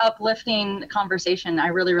fantastic, uplifting conversation. I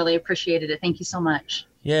really, really appreciated it. Thank you so much.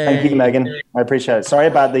 Yeah. Thank you, Megan. I appreciate it. Sorry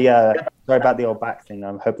about the old back thing.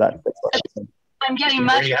 I hope that. I'm getting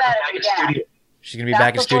much better. Yeah. She's gonna be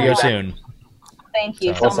back in studio soon. Thank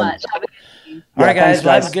you so much. All right, guys.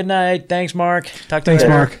 Have a good night. Thanks, Mark. Talk to you later.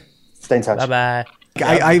 Mark. Stay in touch. Bye-bye.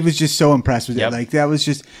 I was just so impressed with it. Like that was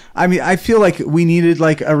just, I mean, I feel like we needed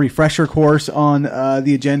like a refresher course on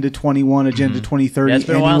the Agenda 21, Agenda 2030 it's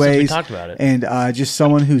been a while since we talked about it. And just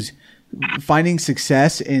someone who's finding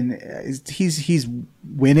success in, he's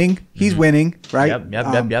winning. He's winning, right?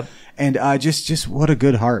 Yep. And just what a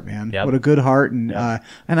good heart, man. What a good heart. And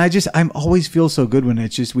I'm always feel so good when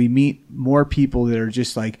it's just, we meet more people that are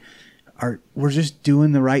just like, we're just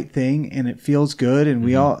doing the right thing and it feels good. And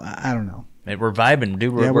we all, I don't know. We're vibing,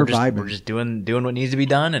 dude. We're vibing. We're just doing what needs to be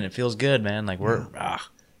done, and it feels good, man. Like God.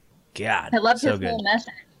 I love his whole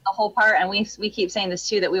message, the whole part, and we keep saying this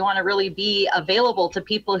too, that we want to really be available to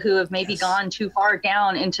people who have maybe gone too far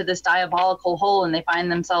down into this diabolical hole, and they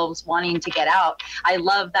find themselves wanting to get out. I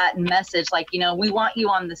love that message. Like, we want you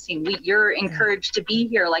on the scene. You're encouraged to be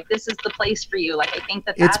here. Like, this is the place for you. Like, I think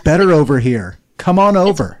that's it's better over here. Come on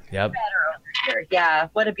over. Yep. Yeah,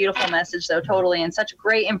 what a beautiful message, though, totally. And such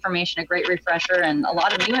great information, a great refresher, and a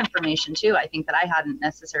lot of new information, too, I think that I hadn't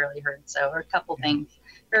necessarily heard. So, a couple things.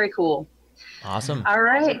 Very cool. Awesome. All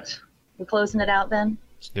right. We're closing it out then.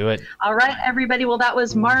 Let's do it. All right, everybody. Well, that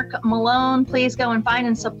was Mark Malone. Please go and find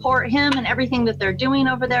and support him and everything that they're doing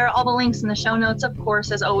over there. All the links in the show notes, of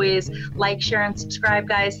course, as always. Like, share, and subscribe,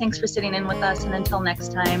 guys. Thanks for sitting in with us. And until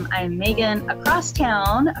next time, I'm Megan across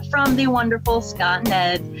town from the wonderful Scott and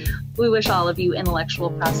Ed. We wish all of you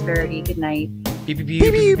intellectual prosperity. Good night. Pew, pew,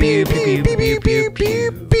 pew, pew, pew, pew, pew, pew, pew,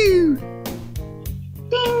 pew, pew.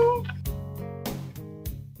 Ding.